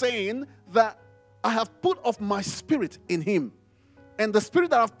he's saying that I have put of my Spirit in him. And the Spirit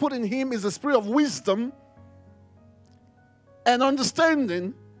that I've put in him is the Spirit of wisdom and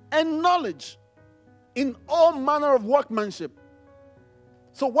understanding and knowledge in all manner of workmanship.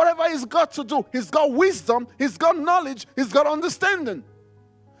 So whatever he's got to do, he's got wisdom, he's got knowledge, he's got understanding.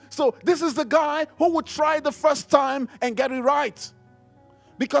 So this is the guy who would try the first time and get it right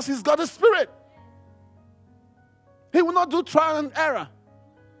because he's got a Spirit. He will not do trial and error.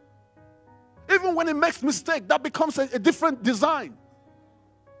 Even when he makes mistake, that becomes a different design.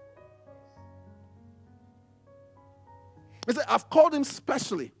 He said, I've called him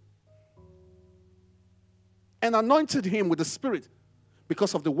specially and anointed him with the Spirit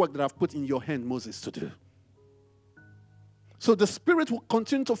because of the work that I've put in your hand, Moses, to do. So the Spirit will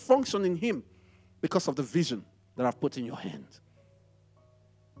continue to function in him because of the vision that I've put in your hand.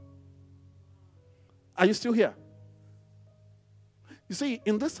 Are you still here? You see,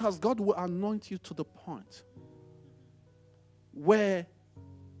 in this house, God will anoint you to the point where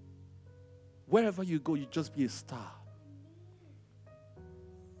wherever you go, you just be a star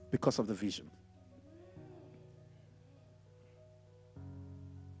because of the vision.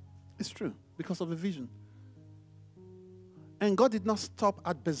 It's true, because of the vision. And God did not stop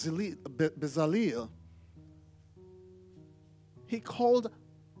at Bezaleel. He called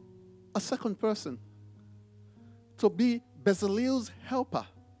a second person to be Bezalel's helper.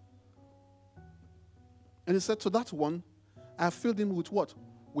 And he said to that one, I have filled him with what?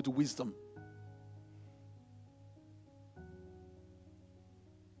 With wisdom.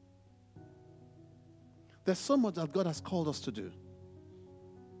 There's so much that God has called us to do.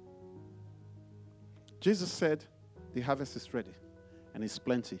 Jesus said, the harvest is ready and it's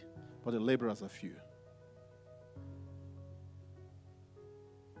plenty, but the laborers are few.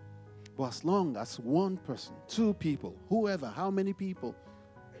 But as long as one person, two people, whoever, how many people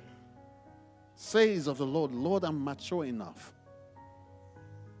says of the Lord, Lord, I'm mature enough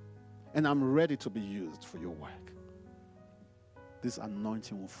and I'm ready to be used for your work, this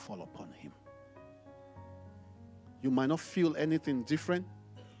anointing will fall upon him. You might not feel anything different,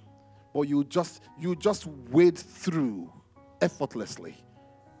 but you just wade through effortlessly.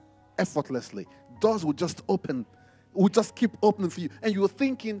 Effortlessly. Doors will just open, will just keep opening for you. And you're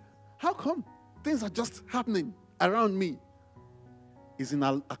thinking, how come things are just happening around me? It's in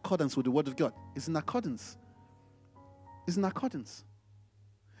accordance with the word of God. It's in accordance. It's in accordance.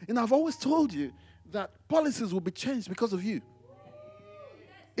 And I've always told you that policies will be changed because of you.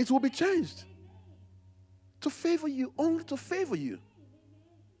 It will be changed. To favor you, only to favor you.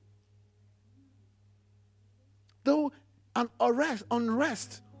 Though an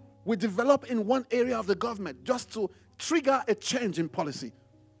unrest will develop in one area of the government just to trigger a change in policy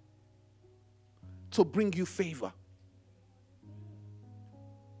to bring you favor.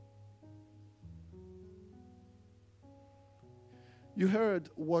 You heard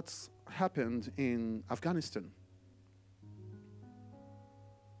what's happened in Afghanistan.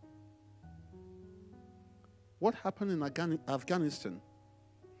 What happened in Afghanistan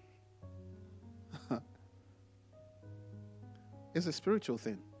is a spiritual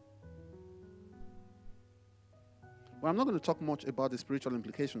thing. Well, I'm not going to talk much about the spiritual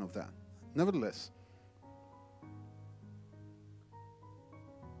implication of that. Nevertheless,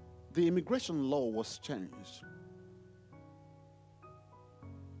 the immigration law was changed.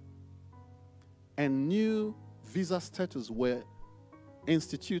 And new visa status were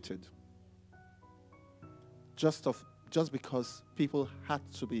instituted. Just because people had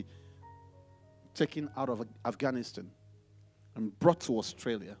to be taken out of Afghanistan and brought to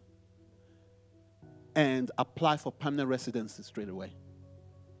Australia and apply for permanent residency straight away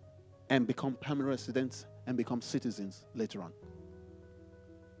and become permanent residents and become citizens later on.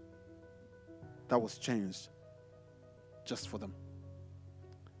 That was changed just for them.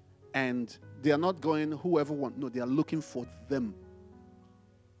 And they are not going whoever want. No, they are looking for them.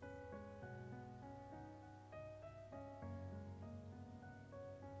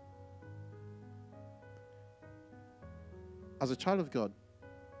 As a child of God,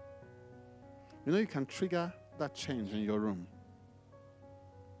 you know you can trigger that change in your room,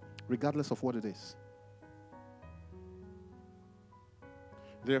 regardless of what it is.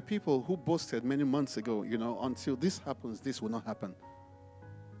 There are people who boasted many months ago, until this happens, this will not happen.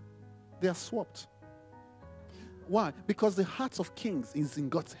 They are swapped. Why? Because the hearts of kings is in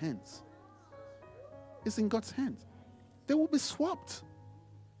God's hands. It's in God's hands. They will be swapped.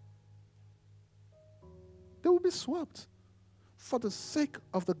 They will be swapped. For the sake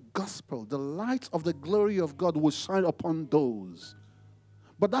of the gospel, the light of the glory of God will shine upon those.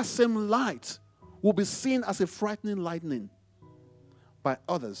 But that same light will be seen as a frightening lightning by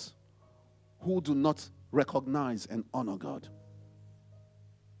others who do not recognize and honor God.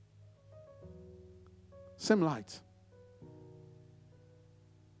 Same light.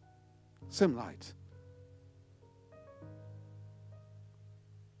 Same light.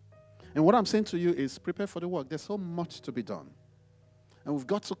 And what I'm saying to you is prepare for the work. There's so much to be done. And we've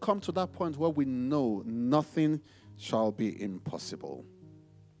got to come to that point where we know nothing shall be impossible.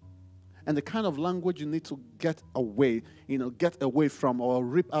 And the kind of language you need to get away from or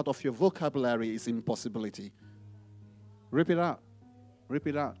rip out of your vocabulary is impossibility. Rip it out. Rip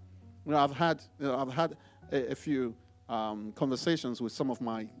it out. I've had a few conversations with some of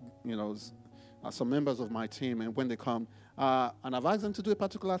my, some members of my team, and when they come, and I've asked them to do a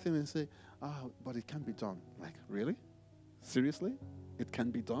particular thing and say, but it can't be done. Like, really? Seriously? It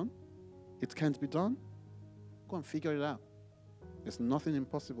can be done? It can't be done? Go and figure it out. There's nothing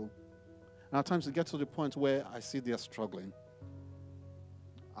impossible. And at times it gets to the point where I see they're struggling.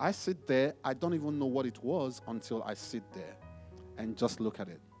 I sit there, I don't even know what it was until I sit there and just look at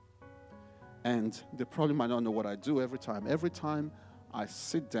it. And they probably might not know what I do every time. Every time I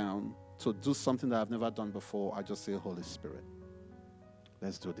sit down to do something that I've never done before, I just say, Holy Spirit,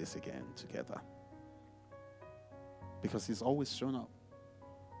 let's do this again together. Because He's always shown up.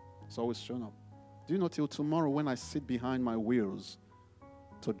 He's always shown up. Do you know, till tomorrow when I sit behind my wheels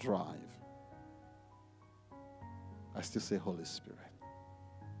to drive, I still say, Holy Spirit.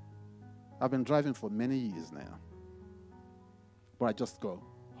 I've been driving for many years now. But I just go,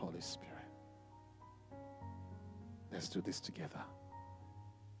 Holy Spirit, let's do this together.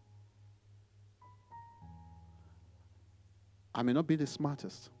 I may not be the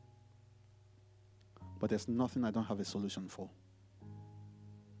smartest, but there's nothing I don't have a solution for.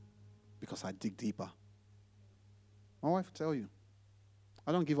 Because I dig deeper. My wife will tell you,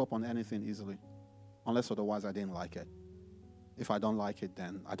 I don't give up on anything easily. Unless otherwise I didn't like it. If I don't like it,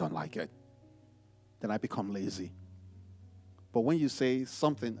 then I don't like it. Then I become lazy. But when you say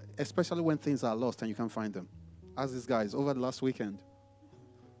something, especially when things are lost and you can't find them. As these guys over the last weekend.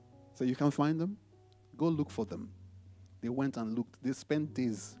 So you can't find them? Go look for them. They went and looked. They spent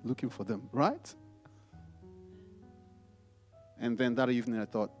days looking for them, right? And then that evening I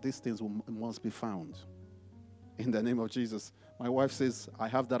thought, these things must be found. In the name of Jesus. My wife says, I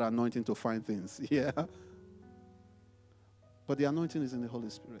have that anointing to find things. Yeah. But the anointing is in the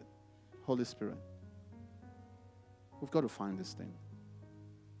Holy Spirit. Holy Spirit. We've got to find this thing.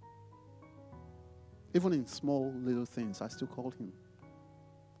 Even in small little things, I still call Him.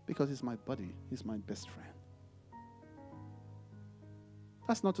 Because He's my buddy. He's my best friend.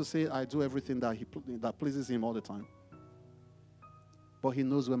 That's not to say I do everything that pleases Him all the time. But He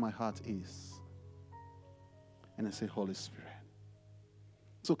knows where my heart is. And I say, Holy Spirit.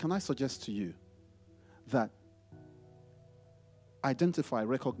 So can I suggest to you that identify,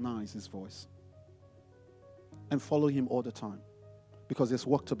 recognize His voice and follow Him all the time, because there's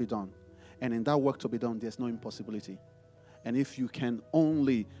work to be done. And in that work to be done, there's no impossibility. And if you can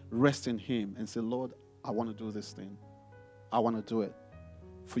only rest in Him and say, Lord, I want to do this thing. I want to do it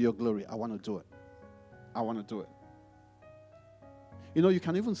for your glory. I want to do it. I want to do it. You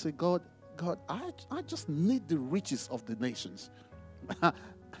can even say, God, I just need the riches of the nations.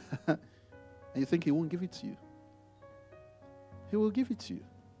 And you think He won't give it to you. He will give it to you.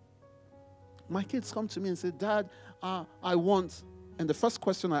 My kids come to me and say, Dad, I want. And the first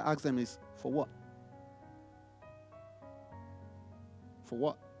question I ask them is, for what? For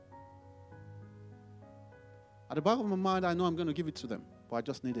what? At the back of my mind, I know I'm going to give it to them. But I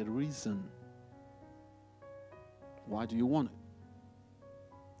just need a reason. Why do you want it?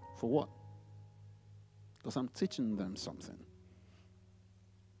 For what? Because I'm teaching them something.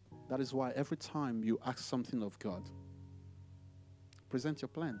 That is why every time you ask something of God, present your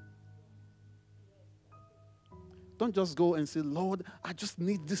plan. Don't just go and say, Lord, I just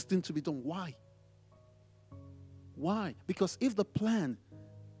need this thing to be done. Why? Why? Because if the plan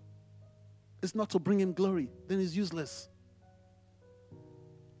is not to bring Him glory, then it's useless.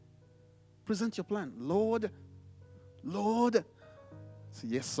 Present your plan. Lord. Say,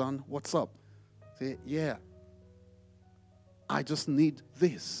 yes, son, what's up? Say, yeah. I just need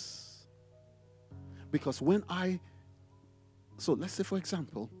this. Because so let's say, for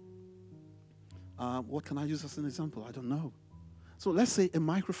example, what can I use as an example? I don't know. So let's say a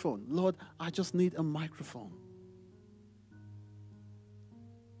microphone. Lord, I just need a microphone.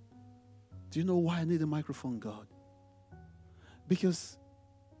 Do you know why I need a microphone, God? Because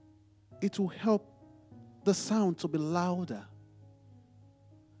it will help the sound to be louder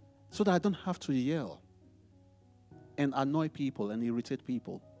so that I don't have to yell and annoy people and irritate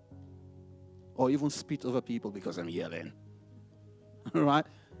people or even spit over people because I'm yelling. All right?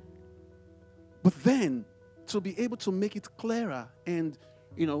 But then, to be able to make it clearer and,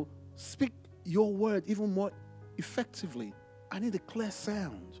 speak your word even more effectively, I need a clear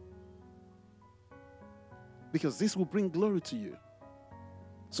sound. Because this will bring glory to you.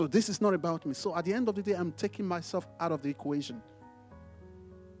 So this is not about me. So at the end of the day, I'm taking myself out of the equation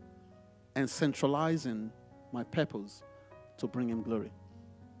and centralizing my purpose to bring him glory.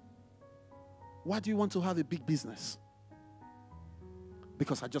 Why do you want to have a big business?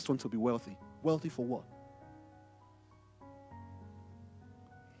 Because I just want to be wealthy. Wealthy for what?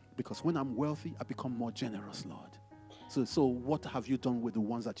 Because when I'm wealthy, I become more generous, Lord. So what have you done with the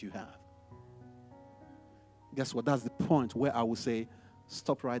ones that you have? Guess what? That's the point where I will say,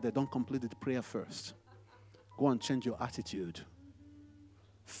 stop right there. Don't complete the prayer first. Go and change your attitude.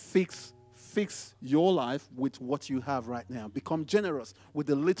 Fix your life with what you have right now. Become generous with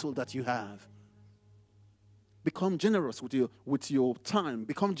the little that you have. Become generous with your time.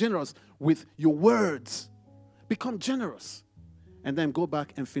 Become generous with your words. Become generous. And then go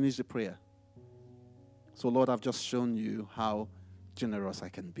back and finish the prayer. So, Lord, I've just shown you how generous I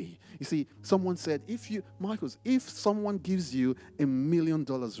can be. You see, someone said, if someone gives you $1 million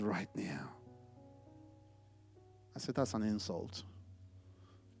right now, I said, that's an insult.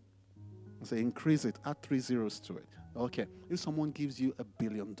 I said, increase it, add 3 zeros to it. Okay, if someone gives you $1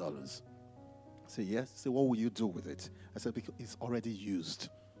 billion, I say, yes. Say, what will you do with it? I said, because it's already used.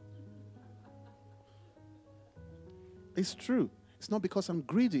 It's true. It's not because I'm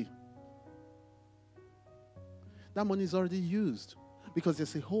greedy. That money is already used. Because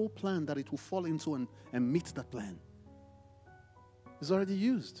there's a whole plan that it will fall into and meet that plan. It's already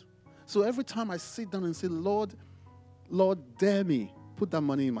used. So every time I sit down and say, Lord, dare me, put that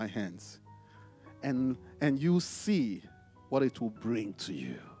money in my hands. And you see what it will bring to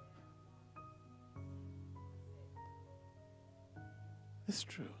you. It's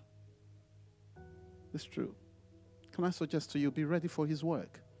true. It's true. Can I suggest to you, be ready for his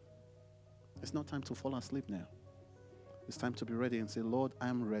work? It's not time to fall asleep now. It's time to be ready and say, Lord,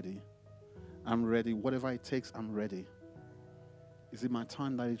 I'm ready. I'm ready. Whatever it takes, I'm ready. Is it my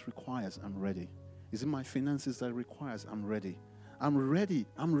time that it requires? I'm ready. Is it my finances that it requires? I'm ready. I'm ready.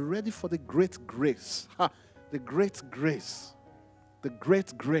 I'm ready for the great grace. The great grace. The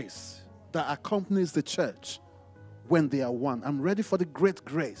great grace that accompanies the church when they are one. I'm ready for the great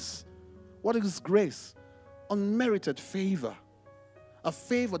grace. What is grace? Unmerited favor. A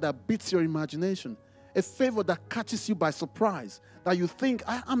favor that beats your imagination. A favor that catches you by surprise. That you think,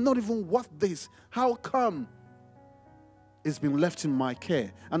 I'm not even worth this. How come? It's been left in my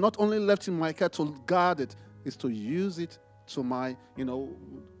care. And not only left in my care to guard it, is to use it to my,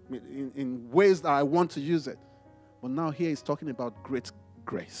 in ways that I want to use it. But now here he's talking about great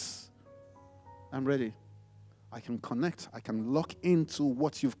grace. I'm ready. I can connect. I can lock into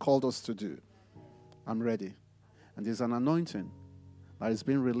what you've called us to do. I'm ready. And there's an anointing that is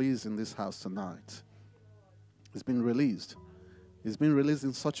being released in this house tonight. It's been released. It's been released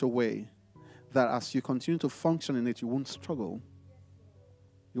in such a way that as you continue to function in it, you won't struggle.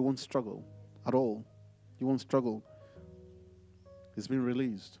 You won't struggle at all. You won't struggle. It's been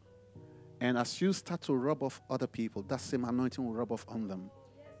released. And as you start to rub off other people, that same anointing will rub off on them.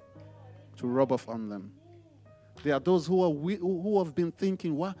 To rub off on them. There are those who have been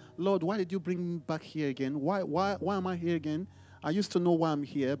thinking, Lord, why did you bring me back here again? Why am I here again? I used to know why I'm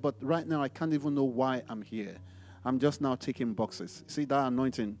here, but right now I can't even know why I'm here. I'm just now ticking boxes. See, that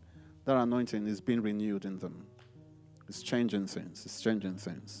anointing is being renewed in them. It's changing things. It's changing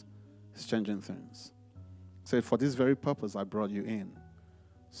things. It's changing things. So for this very purpose, I brought you in,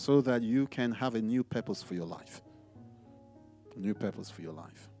 so that you can have a new purpose for your life. A new purpose for your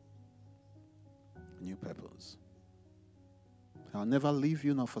life. A new purpose. I'll never leave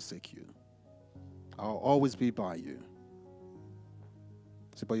you nor forsake you. I'll always be by you.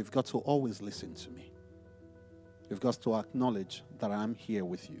 See, but you've got to always listen to me. You've got to acknowledge that I'm here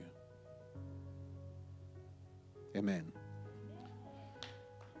with you. Amen.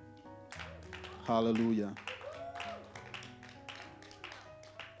 Hallelujah.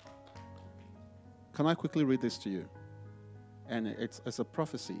 Can I quickly read this to you? And it's a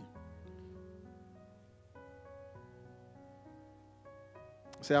prophecy.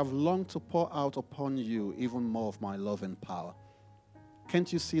 Say, I've longed to pour out upon you even more of my love and power.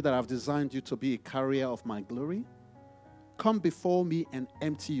 Can't you see that I've designed you to be a carrier of my glory? Come before me and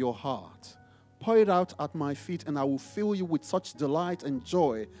empty your heart pour it out at my feet, and I will fill you with such delight and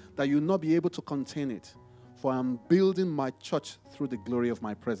joy that you'll not be able to contain it. For I am building my church through the glory of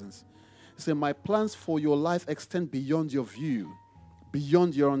my presence. He said, my plans for your life extend beyond your view,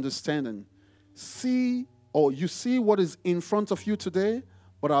 beyond your understanding. You see what is in front of you today,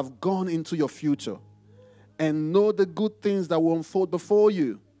 but I've gone into your future. And know the good things that will unfold before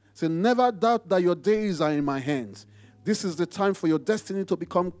you. So never doubt that your days are in my hands. This is the time for your destiny to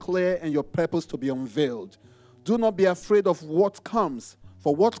become clear and your purpose to be unveiled. Do not be afraid of what comes,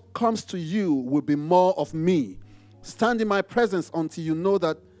 for what comes to you will be more of me. Stand in my presence until you know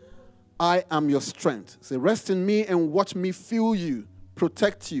that I am your strength. Say, rest in me and watch me fuel you,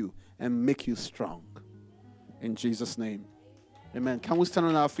 protect you, and make you strong. In Jesus' name. Amen. Can we stand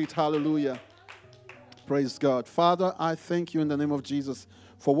on our feet? Hallelujah. Praise God. Father, I thank you in the name of Jesus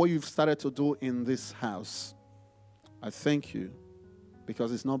for what you've started to do in this house. I thank you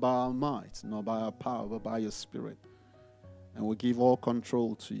because it's not by our might, not by our power, but by your Spirit. And we give all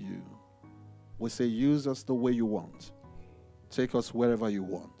control to you. We say, use us the way you want. Take us wherever you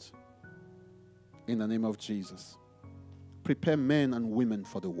want. In the name of Jesus. Prepare men and women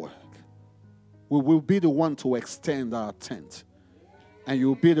for the work. We will be the one to extend our tent. And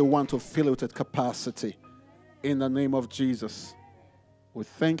you'll be the one to fill it with capacity. In the name of Jesus. We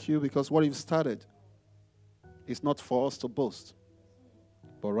thank you because what you've started is not for us to boast,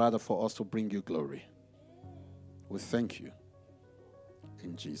 but rather for us to bring you glory. We thank you.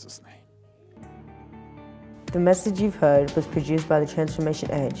 In Jesus' name. The message you've heard was produced by The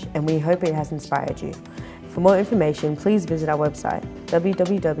Transformation Edge, and we hope it has inspired you. For more information, please visit our website,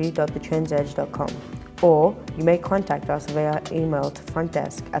 www.thetransedge.com, or you may contact us via email to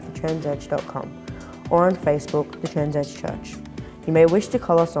frontdesk@thetransedge.com, or on Facebook, The Trans Edge Church. You may wish to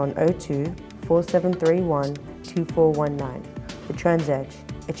call us on 02 4731 2419. The Trans Edge,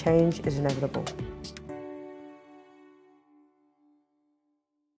 a change is inevitable.